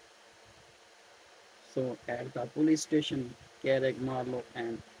 So at the police station, Carrick, Marlowe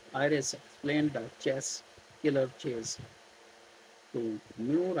and Iris explained the chess killer chase to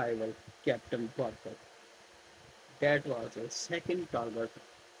new rival Captain Parker. That was a second target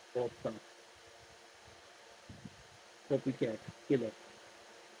of the copycat killer.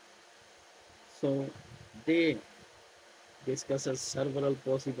 So they discusses several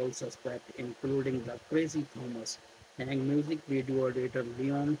possible suspects, including the Crazy Thomas, Hang music video editor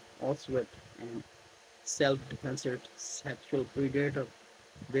Leon Oswald, and self-defense sexual predator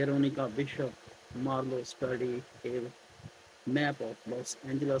Veronica Bishop. Marlowe studied a map of Los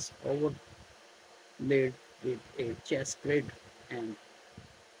Angeles overlaid with a chess grid and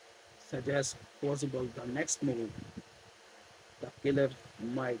suggests possible the next move the killer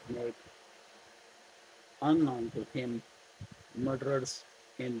might make unknown to him. Murderers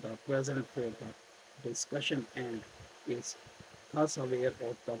in the present for the discussion and is thus aware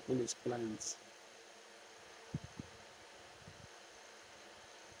of the police plans.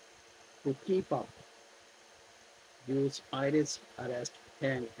 To keep up, use Iris arrest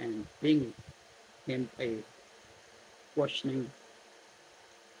hang and bring him a questioning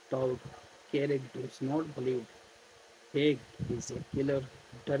told Carrick does not believe Haig is a killer.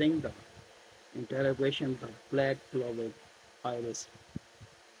 During the interrogation, the black clover Iris,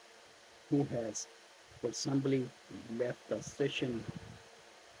 who has presumably left the station,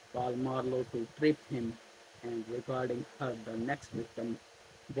 called Marlowe to trip him and regarding her the next victim,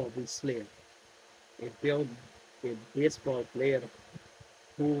 Bobby Slayer, a, a baseball player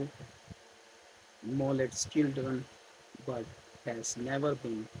who molested children but has never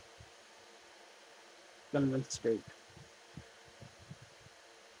been convicted.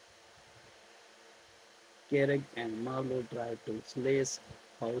 Carrick and Marlowe drive to Slay's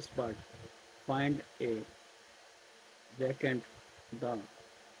house but find a vacant. The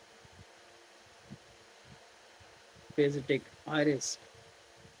pathetic Iris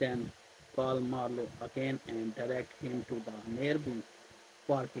then call Marlowe again and direct him to the nearby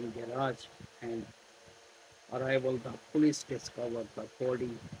parking garage and arrival the police discover the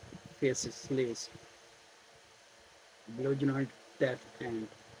body faces Slay's bludgeoned death and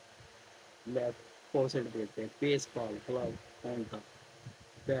left posted with a baseball glove on the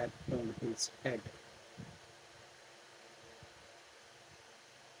back on his head.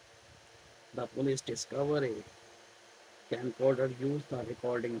 The police discover a camcorder used the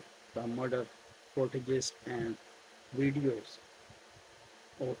recording the murder footages and videos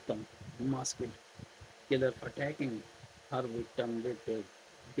of the masked killer attacking her victim with a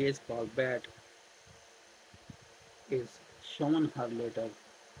baseball bat is shown her later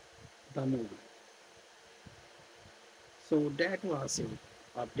the movie. So that was it.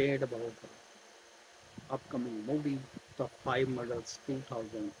 Update about the upcoming movie, The Five Murders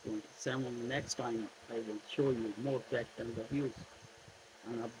 2027. Next time I will show you more facts and reviews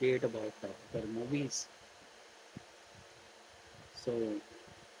and update about the other movies. So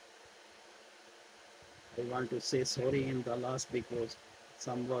I want to say sorry in the last because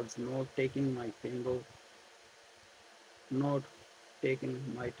some words not taking my finger, not taking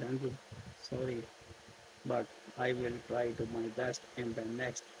my tongue. Sorry, but I will try to my best in the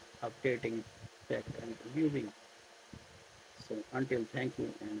next updating fact and reviewing. So until thank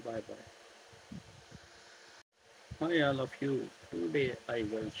you and bye bye. Hi all of you. Today I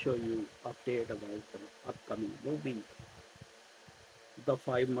will show you update about the upcoming movie The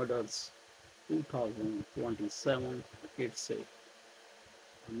Five Murders 2027. It's a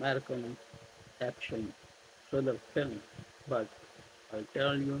American action thriller film, but I'll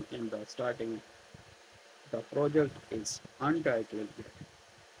tell you in the starting the project is untitled yet,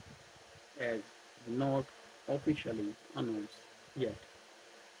 as not officially announced yet,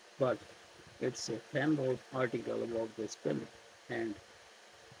 but it's a fan wrote article about this film and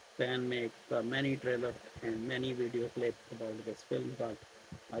fan make many trailer and many video clips about this film, but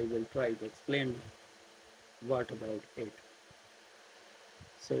I will try to explain what about it.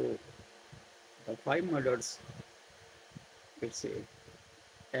 So the Five Murders, it's a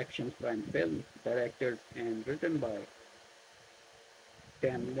action crime film directed and written by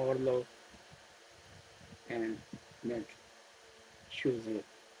Dan Marlowe and Ned Schuster.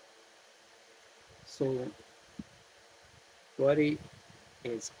 So Quarrie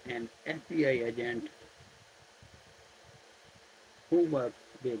is an FBI agent who worked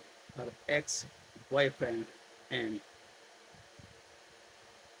with her ex-boyfriend and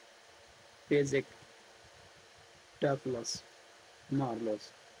basic Douglas Marlowe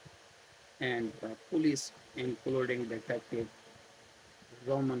and the police, including Detective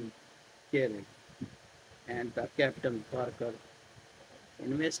Roman Krieg and the Captain Parker,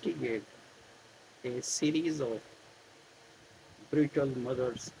 investigate a series of brutal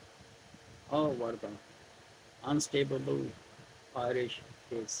murders. However, the unstable Irish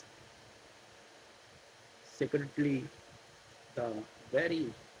is secretly the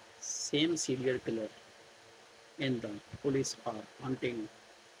very same serial killer in the police are hunting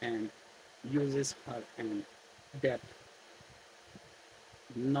and uses her and depth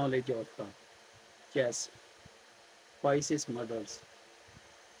knowledge of the chess Pisces murders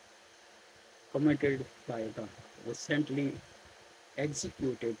committed by the recently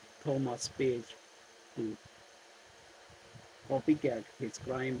executed Thomas Page to copycat his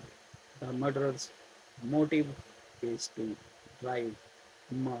crime. The murderer's motive is to drive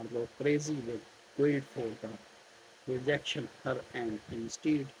Marlowe crazy with greed for the rejection her and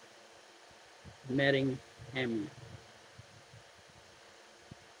instead marrying Amy.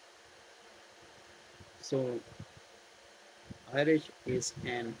 So Irish is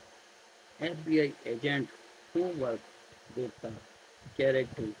an FBI agent who worked with the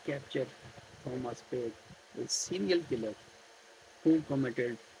character to capture Thomas Page, a serial killer who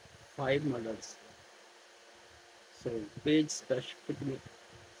committed five murders. So Page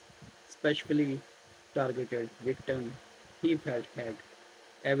specifically targeted victim he felt had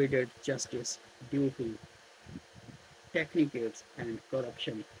evaded justice due to techniques and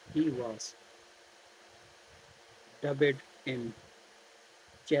corruption. He was dubbed in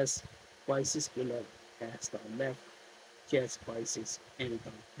chess Pisces killer as the left chess pieces in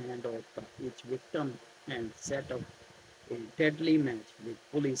the hand of each victim and set up a deadly match with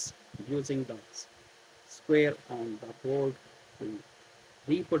police using the square on the board to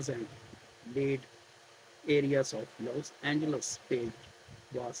represent lead areas of Los Angeles. Page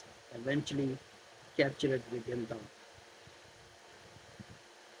was eventually captured within the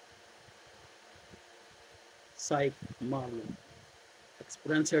psych Marlowe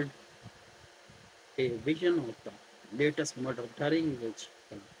experienced a vision of the latest murder during which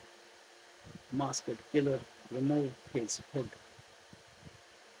the masked killer removed his hood.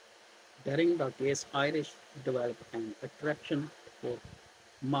 During the case, Irish developed an attraction for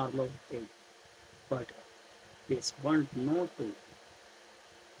Marlowe, but this want not to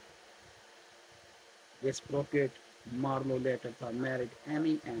reciprocate. Marlowe later married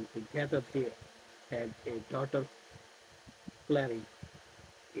Amy and together they had a daughter, Clary.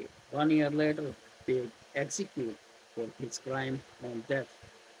 1 year later, they executed for his crime on death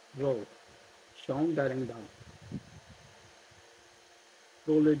row, shown during the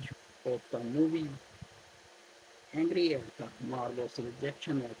prologue of the movie. Angry at the Marlowe's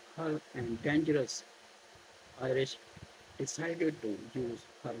rejection of her and dangerous Irish decided to use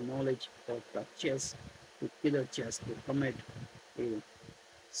her knowledge of the chess to killer chess to commit a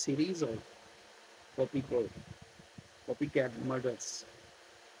series of copycat, copycat murders.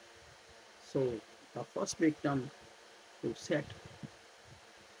 So the first victim to set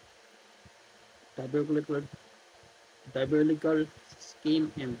diabolical, diabolical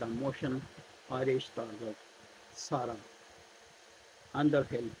scheme in the motion Irish target Sarah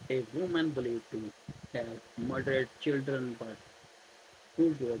Underhill, a woman believed to have murdered children but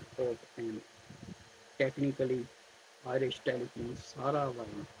who got off and technically Irish telephone Sarah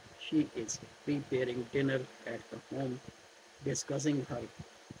while she is preparing dinner at the home, discussing her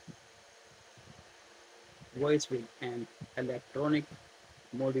voice with an electronic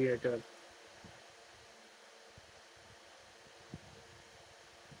moderator.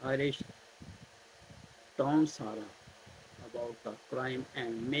 Irish taunt Sarah about the crime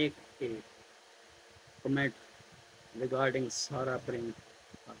and make a comment regarding Sarah bring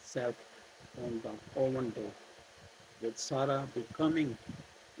herself on the oven door, with Sarah becoming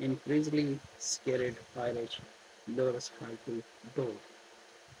increasingly scared. Irish lures her to door.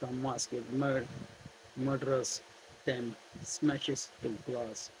 The masked murderess then smashes the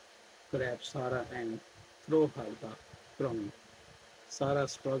glass, grabs Sarah and throw her the ground. Sarah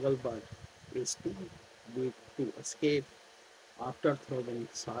struggles but is too weak to escape. After throwing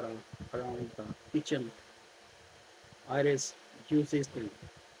Sarah around the kitchen, Iris uses the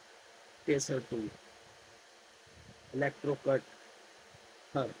taser to electrocute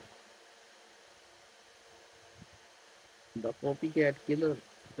her. The copycat killer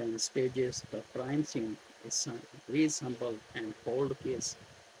then stages the crime scene, a reassembled and cold case,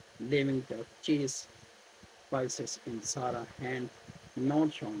 leaving the chase pulses in Sarah's hand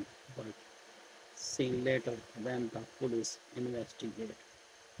not shown but seen later when the police investigate.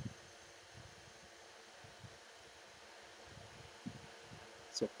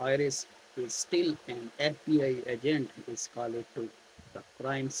 So Iris is still an FBI agent, is called to the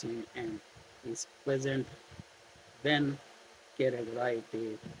crime scene and is present when Kerry Wright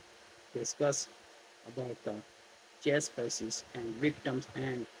discuss about the chess pieces and victims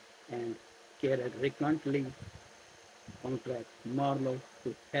and Kerry recently contract Marlowe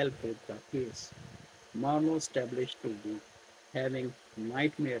to help with the case. Marlowe established to be having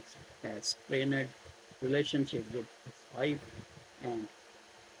nightmares has strained relationship with his wife and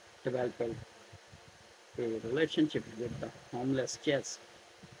developed a relationship with the homeless chess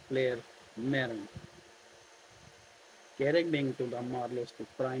player Maron, carrying to the Marlowe's to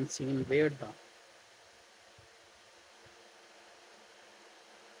crime scene where the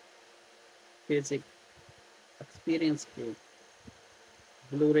basic experience a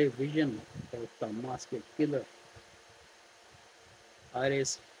Blu-ray vision of the masked killer.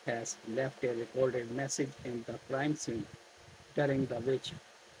 Iris has left a recorded message in the crime scene during the which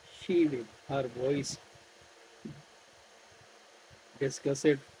she with her voice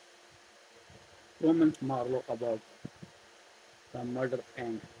discussed Roman Marlowe about the murder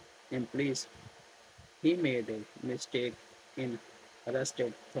and implies he made a mistake in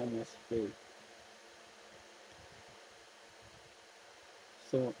arrested Thomas Way.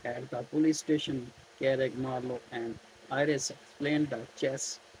 So at the police station, Carrick, Marlowe and Iris explained the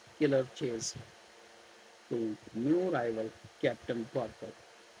chess killer chase to new rival Captain Barker.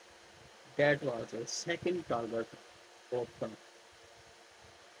 That was a second target of the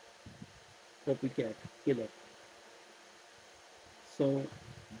copycat killer. So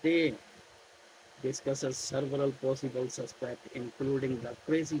they discusses several possible suspects, including the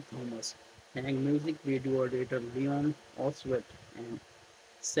Crazy Thomas, and music video editor Leon Oswald, and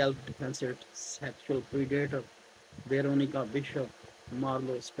self-defense sexual predator Veronica Bishop.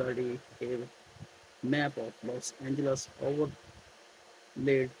 Marlowe studied a map of Los Angeles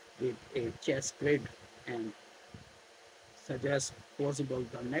overlaid with a chess grid and suggests possible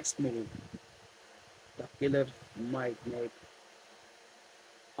the next move the killer might make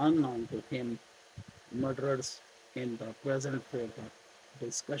unknown to him. Murderers in the present for the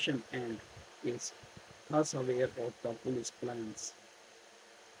discussion and is thus aware of the police plans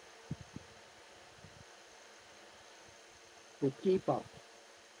to keep up.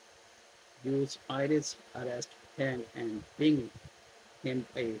 Use Iris arrest him and bring him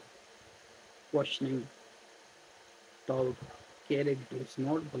a questioning. Told Carrick does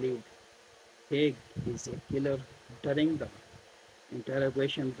not believe Haig is a killer. During the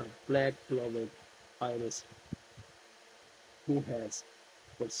interrogation, the black-clothed Iris, who has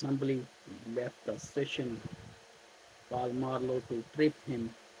presumably left the station, called Marlowe to trip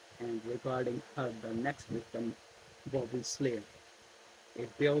him and regarding her the next victim, Bobby Slayer,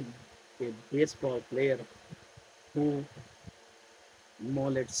 a, a baseball player who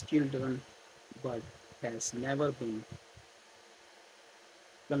molested children but has never been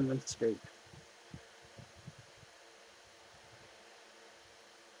convicted.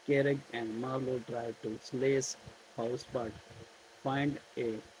 Krieg and Marlowe drive to Slay's house but find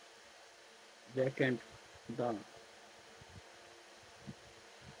a vacant. The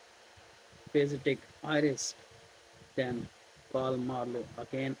pathetic Iris then call Marlowe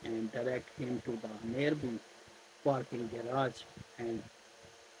again and direct him to the nearby parking garage and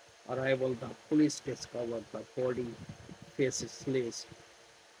arrival the police discover the body faces Slay's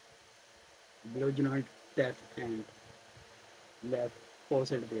bludgeoned death and left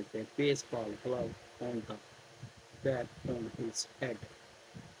posted with a baseball glove on the back on his head.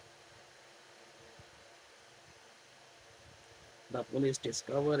 The police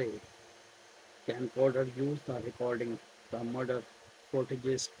discover a camcorder used the recording the murder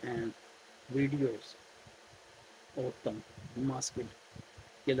footages and videos of the masked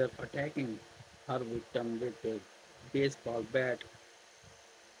killer attacking her victim with a baseball bat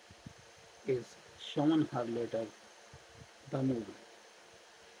is shown her later the movie.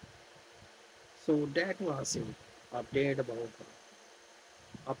 So that was it. Update about the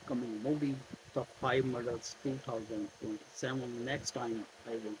upcoming movie, The Five Murders 2027. Next time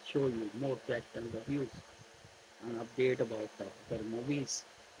I will show you more facts and reviews and update about the other movies.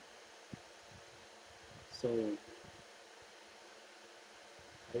 So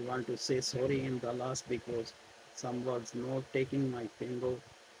I want to say sorry in the last because some words not taking my finger,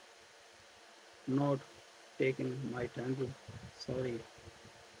 not taking my tongue. Sorry,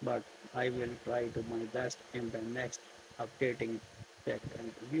 but I will try to my best in the next updating fact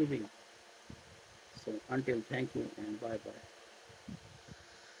and reviewing. So until thank you and bye bye.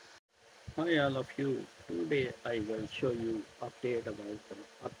 Hi all of you. Today I will show you update about the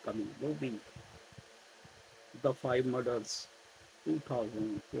upcoming movie The Five Murders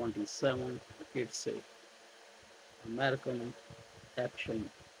 2027. It's a American action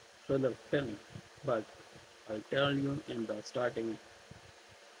thriller film, but I'll tell you in the starting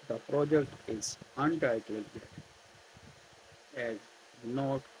the project is untitled yet, as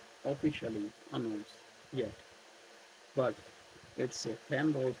not officially announced yet, but it's a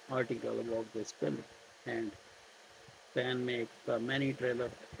fan wrote article about this film and fan make many trailer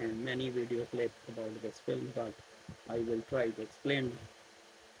and many video clips about this film, but I will try to explain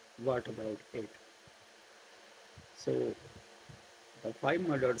what about it. So the Five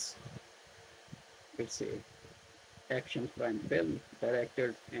Murders, it's a action crime film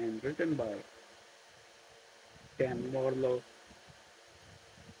directed and written by Dan Marlowe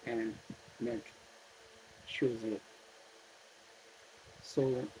and Matt Schuster.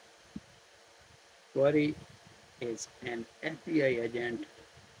 So Quarrie is an FBI agent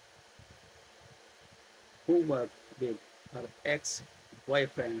who worked with her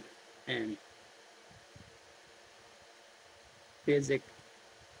ex-boyfriend and basic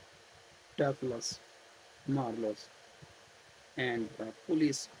toughness Marlowe and the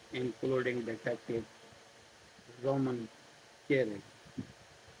police, including Detective Roman Krieg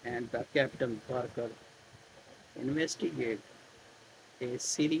and the Captain Parker, investigate a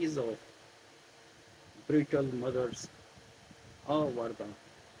series of brutal murders. However, the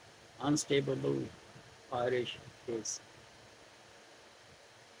unstable Irish is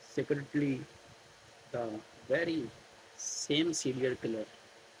secretly the very same serial killer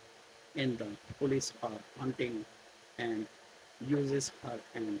in the police are hunting and uses her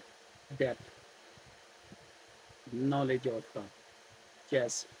and depth knowledge of the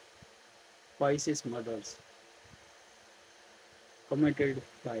chess Pisces murders committed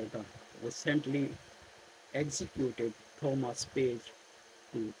by the recently executed Thomas Page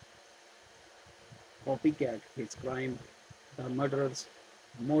to copycat his crime. The murderer's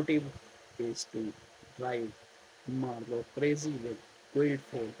motive is to drive Marlowe crazy with guilt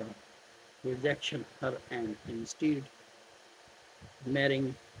for the rejection her and instead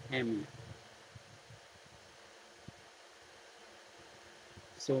marrying Amy.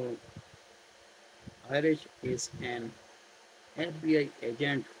 So Irish is an FBI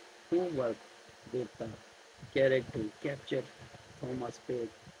agent who worked with the Carrick to capture Thomas Page,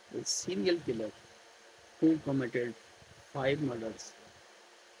 a serial killer who committed five murders.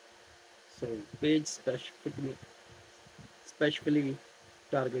 So Page specifically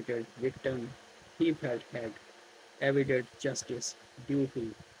targeted victim he felt had evaded justice due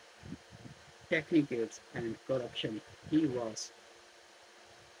to techniques and corruption. He was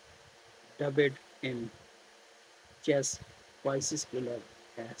dubbed in chess Pisces killer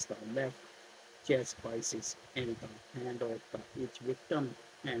as the left chess Pisces in the hand of each victim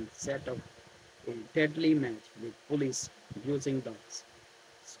and set up a deadly match with police using the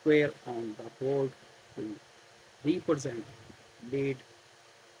square on the board to represent lead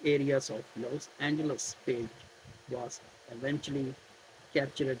areas of Los Angeles. Page was eventually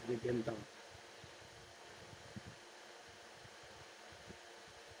captured within the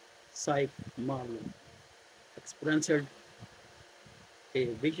psych. Marlowe experienced a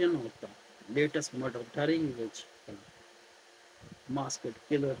vision of the latest murder during which the masked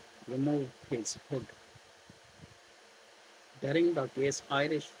killer removed his hood. During the case,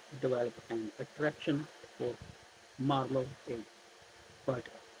 Irish developed an attraction for Marlowe, but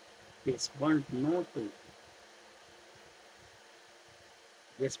this want not to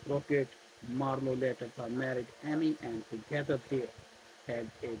reciprocate. Marlowe later married Amy and together they had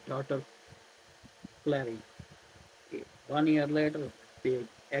a daughter, Clary. 1 year later, Page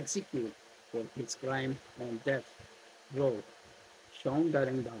executed for his crime on death row, shown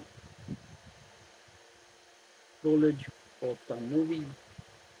during the prologue of the movie.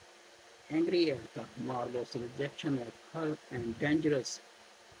 Angry at the Marlowe's rejection of her and dangerous,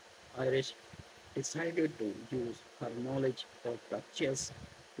 Irish decided to use her knowledge of the chess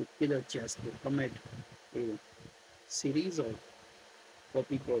to killer chess to commit a series of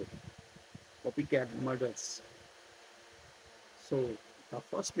copycat, copycat murders. So the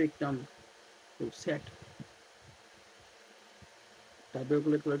first victim to set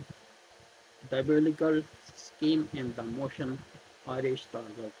diabolical, diabolical scheme in the motion, Irish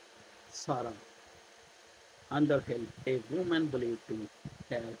target Sarah Underhill, a woman believed to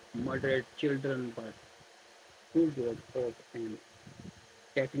have murdered children but who got off and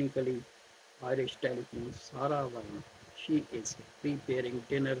technically Irish telephone Sarah while she is preparing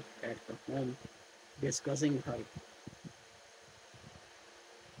dinner at the home, discussing her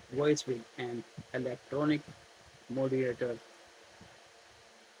voice with an electronic moderator.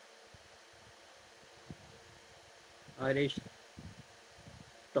 Irish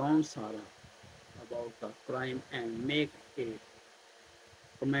taunts Sarah about the crime and make a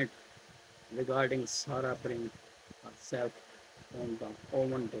comment regarding Sarah bring herself on the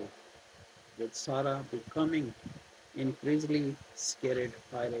oven door, with Sarah becoming increasingly scared.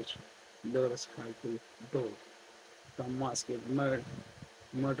 Irish lures her to door. The masked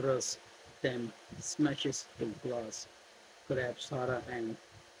murderess then smashes the glass, grabs Sarah and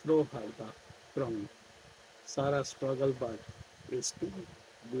throws her the ground. Sarah struggles but is too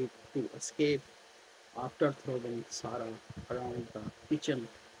weak to escape. After throwing Sarah around the kitchen,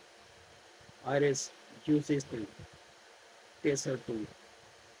 Iris uses the taser to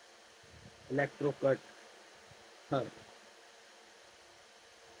electrocute her.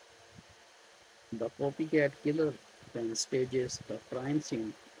 The copycat killer then stages the crime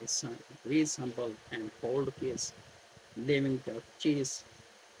scene, a reassembled and cold case, leaving the cheese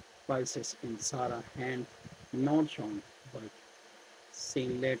spices in Sarah's hand not shown but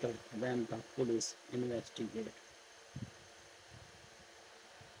seen later when the police investigate.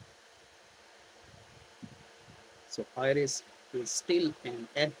 So Iris is still an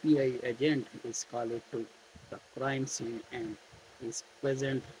FBI agent, is called to the crime scene and is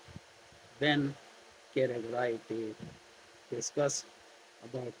present when Kereg Rai they discuss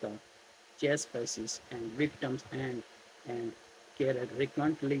about the chess pieces and victims and Kereg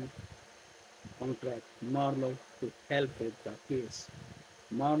recently contract Marlowe to help with the case.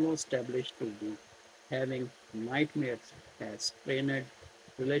 Marlowe established to be having nightmares has strained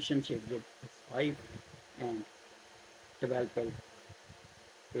relationship with his wife and developed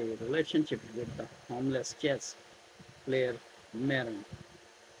a relationship with the homeless chess player Marin.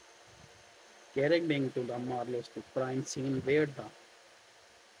 Carrying to the Marlowe's to crime scene where the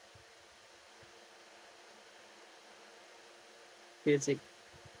basic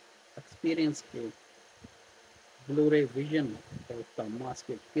experience a Blu-ray vision of the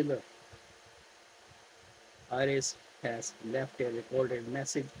masked killer. Iris has left a recorded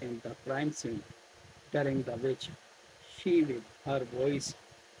message in the crime scene during the which she with her voice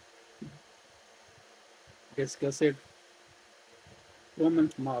discussed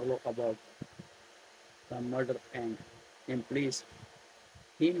Roman Marlowe about the murder and implies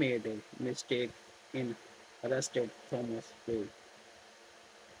he made a mistake in arrested Thomas Wade.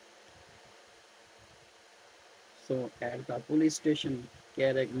 So at the police station,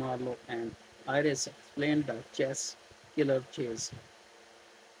 Carrick, Marlowe and Iris explained the chess killer chase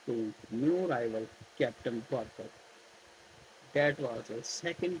to new rival Captain Parker. That was a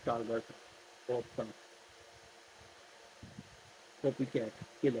second target of the copycat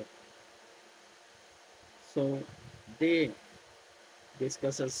killer. So they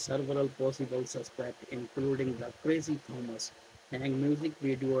discusses several possible suspects, including the crazy Thomas, Hang music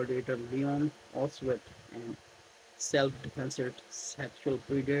video editor Leon Oswald and self-defense sexual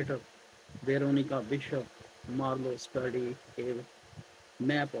predator Veronica Bishop Marlowe study a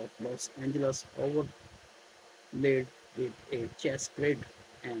map of Los Angeles overlaid with a chess grid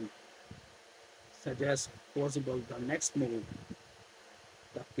and suggests possible the next move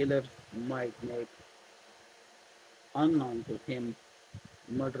the killer might make unknown to him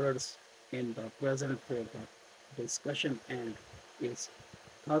murderers in the present for the discussion and is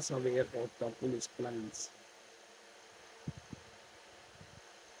thus aware of the police plans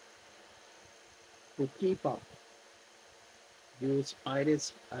to keep up. Use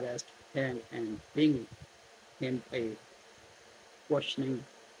Iris arrest Hank and bring him a questioning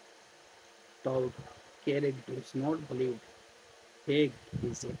thought Krieg does not believe Haig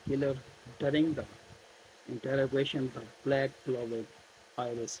is a killer during the interrogation the black-clothed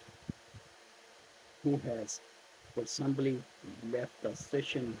Iris, who has presumably left the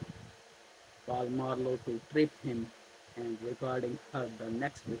station, call Marlowe to trip him and regarding her the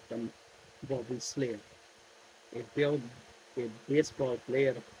next victim, Bobby Slayer, a, a baseball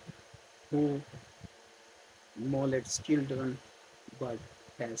player who molests children but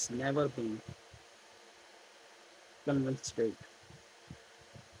has never been convicted.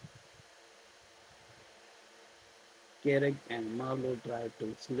 Krieg and Marlowe drive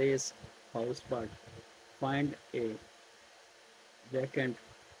to Slay's house but find a vacant.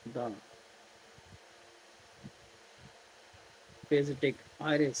 The parasitic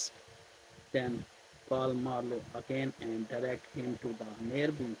Iris then call Marlowe again and direct him to the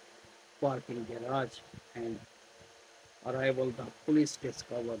nearby parking garage and arrival the police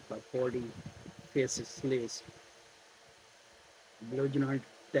discover the body faces Slay's bludgeoned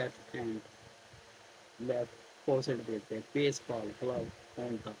death and left posted with a baseball glove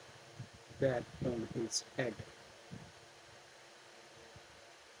on the back on his head.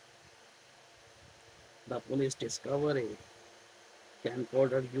 The police discover a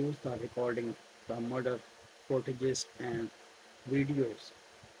camcorder used the recording the murder footages and videos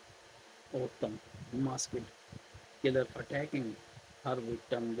of the masked killer attacking her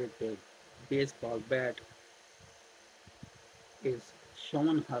victim with a baseball bat is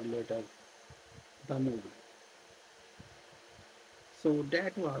shown her later the movie. So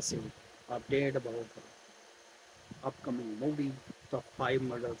that was an update about the upcoming movie The Five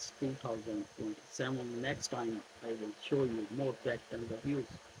Murders 2027. Next time I will show you more facts and reviews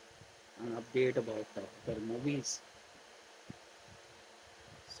and update about the other movies.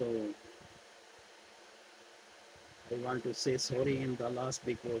 So I want to say sorry in the last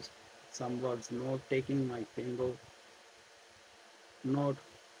because some words not taking my finger, not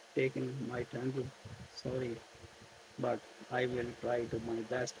taking my tongue. Sorry, but I will try to my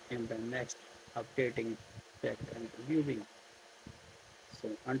best in the next updating fact and reviewing. So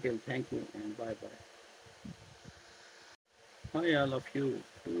until thank you and bye bye. Hi all of you.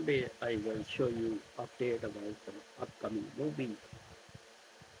 Today I will show you update about the upcoming movie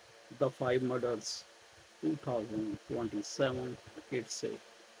The Five Murders 2027. It's a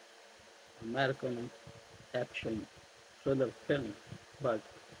American action thriller film, but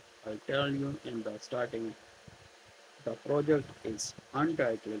I'll tell you in the starting the project is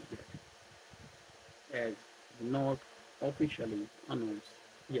untitled yet, as not officially announced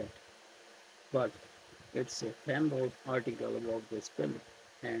yet, but it's a fan wrote article about this film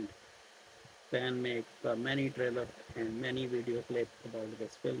and fan make many trailer and many video clips about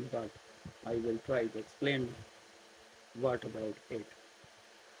this film, but I will try to explain what about it.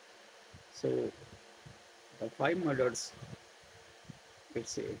 So the Five Murders,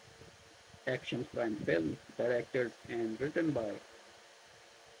 it's a action crime film directed and written by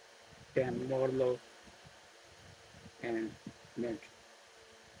Dan Marlowe and Ned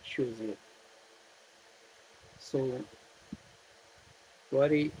Schuster. So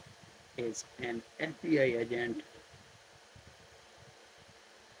Quarrie is an FBI agent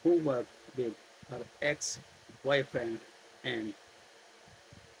who worked with her ex-boyfriend and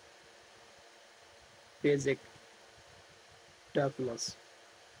basic toughness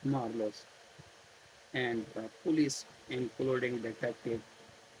Marlowe and the police including Detective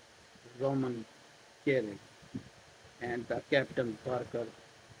Roman Krieg and the Captain Parker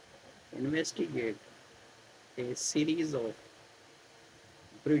investigate a series of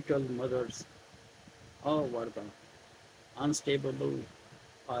brutal murders. However, the unstable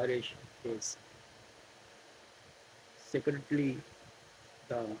Irish is secretly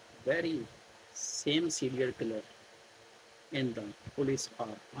the very same serial killer in the police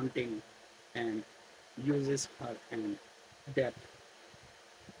are hunting and uses her and depth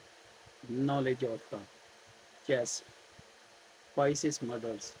knowledge of the chess Spice's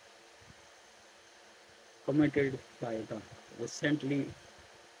murders committed by the recently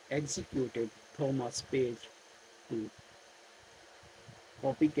executed Thomas Page to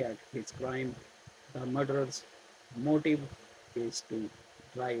copycat his crime. The murderer's motive is to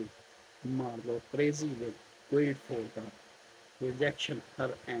drive Marlowe crazy with guilt for the rejection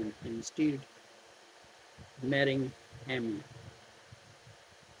her and instead marrying Amy.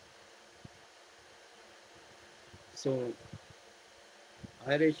 So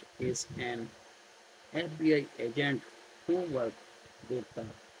Irish is an FBI agent who worked with the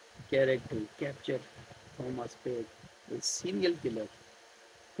Carrick to capture Thomas Page, a serial killer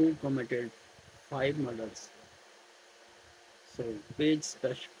who committed 5 murders. So Page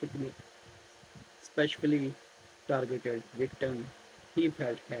specifically targeted victim he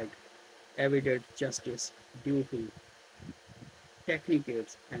felt had evaded justice due to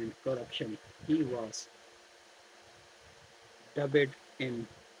techniques and corruption. He was dubbed in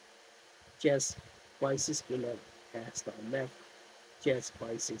chess Pisces killer as the left chess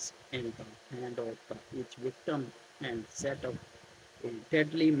pieces in the hand of each victim and set up a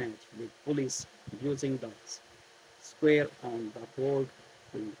deadly match with police using the square on the board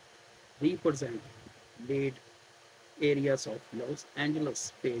to represent lead areas of Los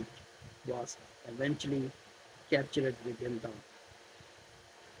Angeles. Page was eventually captured within the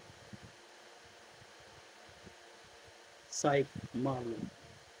psych Marlowe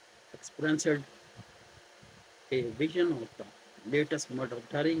experienced a vision of the latest murder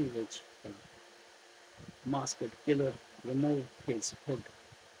during which the masked killer removed his hood.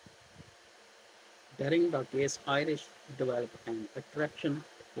 During the case, Irish developed an attraction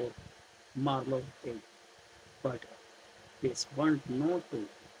for Marlowe, but this want not to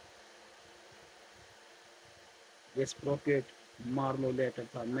reciprocate. Marlowe later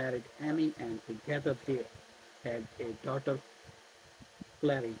married Amy and together they had a daughter,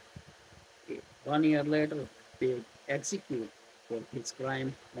 Clary. 1 year later, Page executed for his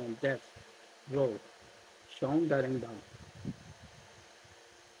crime on death row, shown during the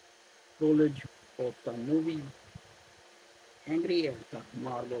prologue of the movie. Angry at the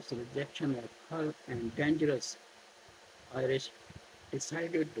Marlowe's rejection of her and dangerous, Irish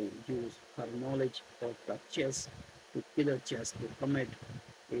decided to use her knowledge of the chess to killer chess to commit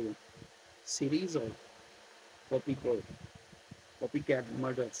a series of copycat, copycat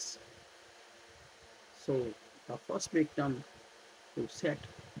murders. So the first victim to set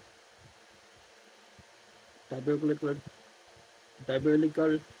diabolical,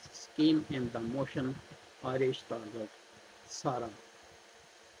 diabolical scheme in the motion Irish target Sarah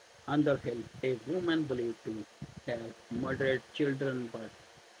Underhill, a woman believed to have murdered children but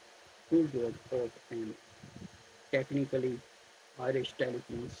who got off and technically Irish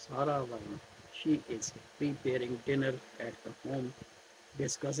telephone Sarah while she is preparing dinner at the home,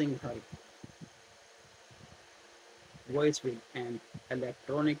 discussing her voice with an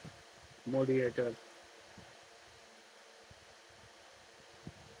electronic moderator.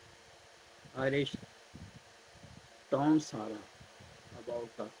 Irish taunts Sarah about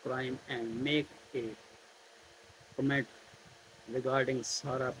the crime and make a comment regarding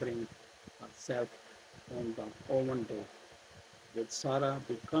Sarah bring herself on the oven door. With Sarah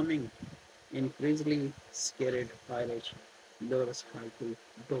becoming increasingly scared, Irish lures her to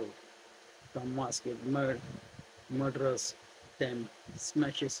door. The masked murderers then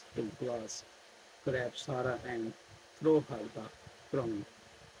smashes the glass, grabs Sarah and throw her the ground.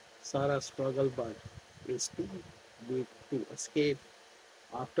 Sarah struggles but is too weak to escape.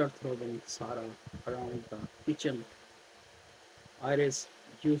 After throwing Sarah around the kitchen, Iris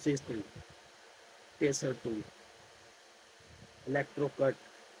uses the taser to electrocute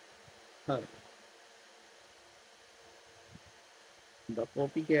her. The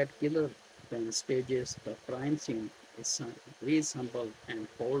copycat killer then stages the crime scene, a reassembled and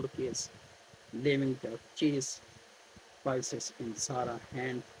cold case, leaving the cheese spices in Sarah's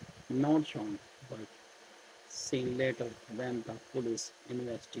hand not shown but seen later when the police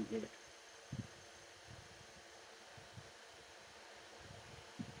investigate.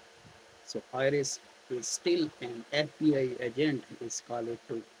 So Iris is still an FBI agent, is called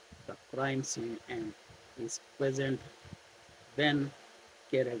to the crime scene and is present when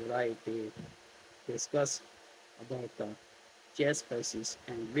Kereg Rai they discuss about the chess pieces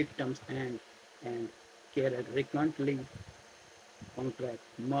and victims and Kereg recurrently contract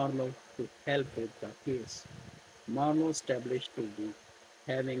Marlowe to help with the case. Marlowe established to be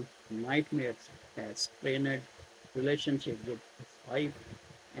having nightmares has strained relationship with his wife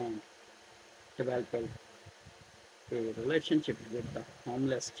and developed a relationship with the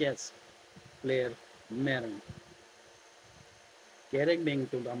homeless chess player Marin. Carrick being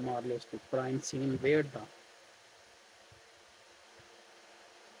to the Marlowe's to crime scene where the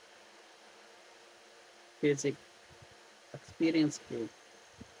basic experience a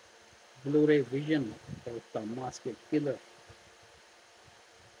Blu-ray vision of the masked killer.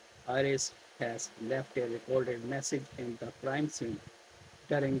 Iris has left a recorded message in the crime scene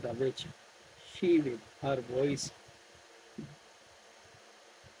during the which she with her voice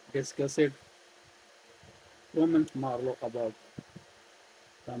discussed Roman Marlowe about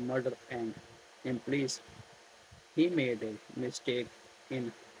the murder and implies he made a mistake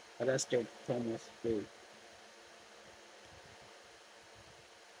in arrested Thomas Wade.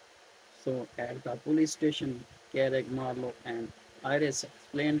 So at the police station, Carrick, Marlowe and Iris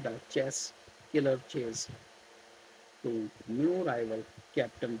explained the chess killer chase to new rival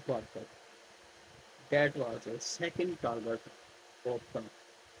Captain Parker. That was a second target of the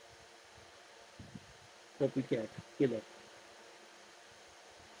copycat killer.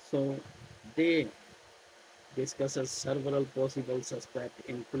 So they discusses several possible suspects,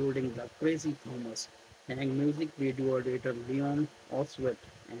 including the Crazy Thomas, Hang music video editor Leon Oswald,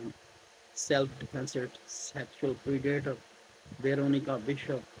 and self-defense sexual predator Veronica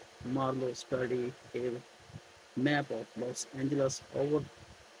Bishop. Marlowe studied a map of Los Angeles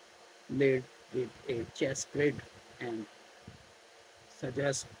overlaid with a chess grid and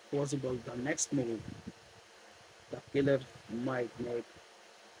suggests possible the next move the killer might make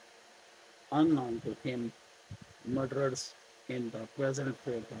unknown to him. Murderers in the present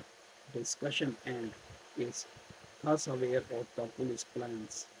for the discussion and is thus aware of the police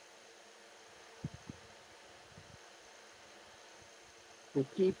plans to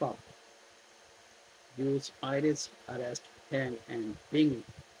keep up. Use Iris arrest Hang and bring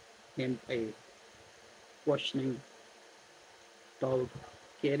him a questioning told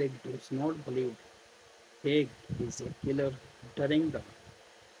Carrick does not believe Haig is a killer. During the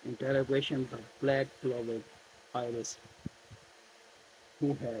interrogation, the black clover Iris,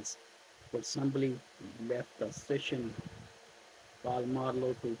 who has presumably left the station, called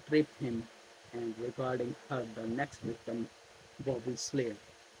Marlowe to trip him and regarding her the next victim, Bobby Slayer,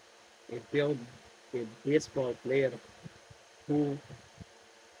 a, a baseball player who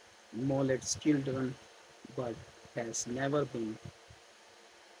molested children but has never been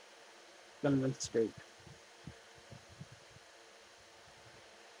convicted.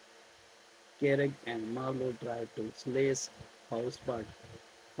 Carrick and Marlowe drive to Slay's house but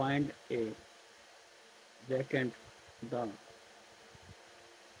find a vacant. The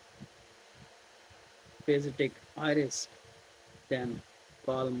pathetic Iris then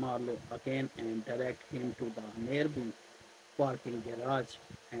call Marlowe again and direct him to the nearby parking garage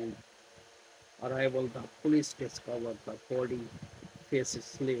and arrival the police discover the body faces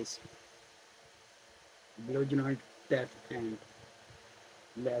Slay's bludgeoned death and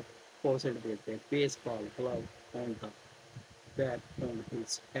left posted with a baseball glove on the back on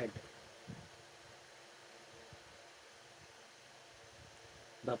his head.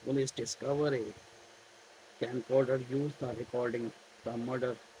 The police discover a camcorder used the recording the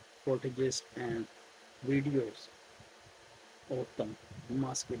murder footages and videos of the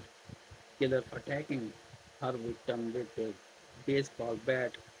masked killer attacking her victim with a baseball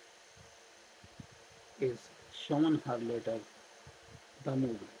bat is shown her later the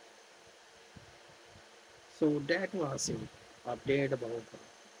movie. So that was an update about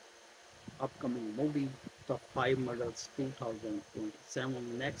the upcoming movie The Five Murders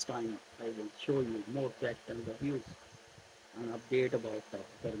 2027. Next time I will show you more facts and reviews and update about the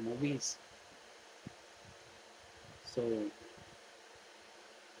other movies. So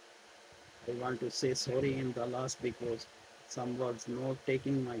I want to say sorry in the last because some words not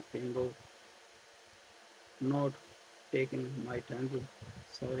taking my finger, not taking my tongue.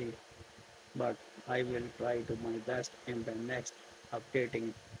 Sorry, but I will try to my best in the next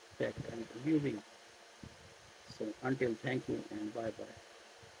updating fact and reviewing. So until thank you and bye bye.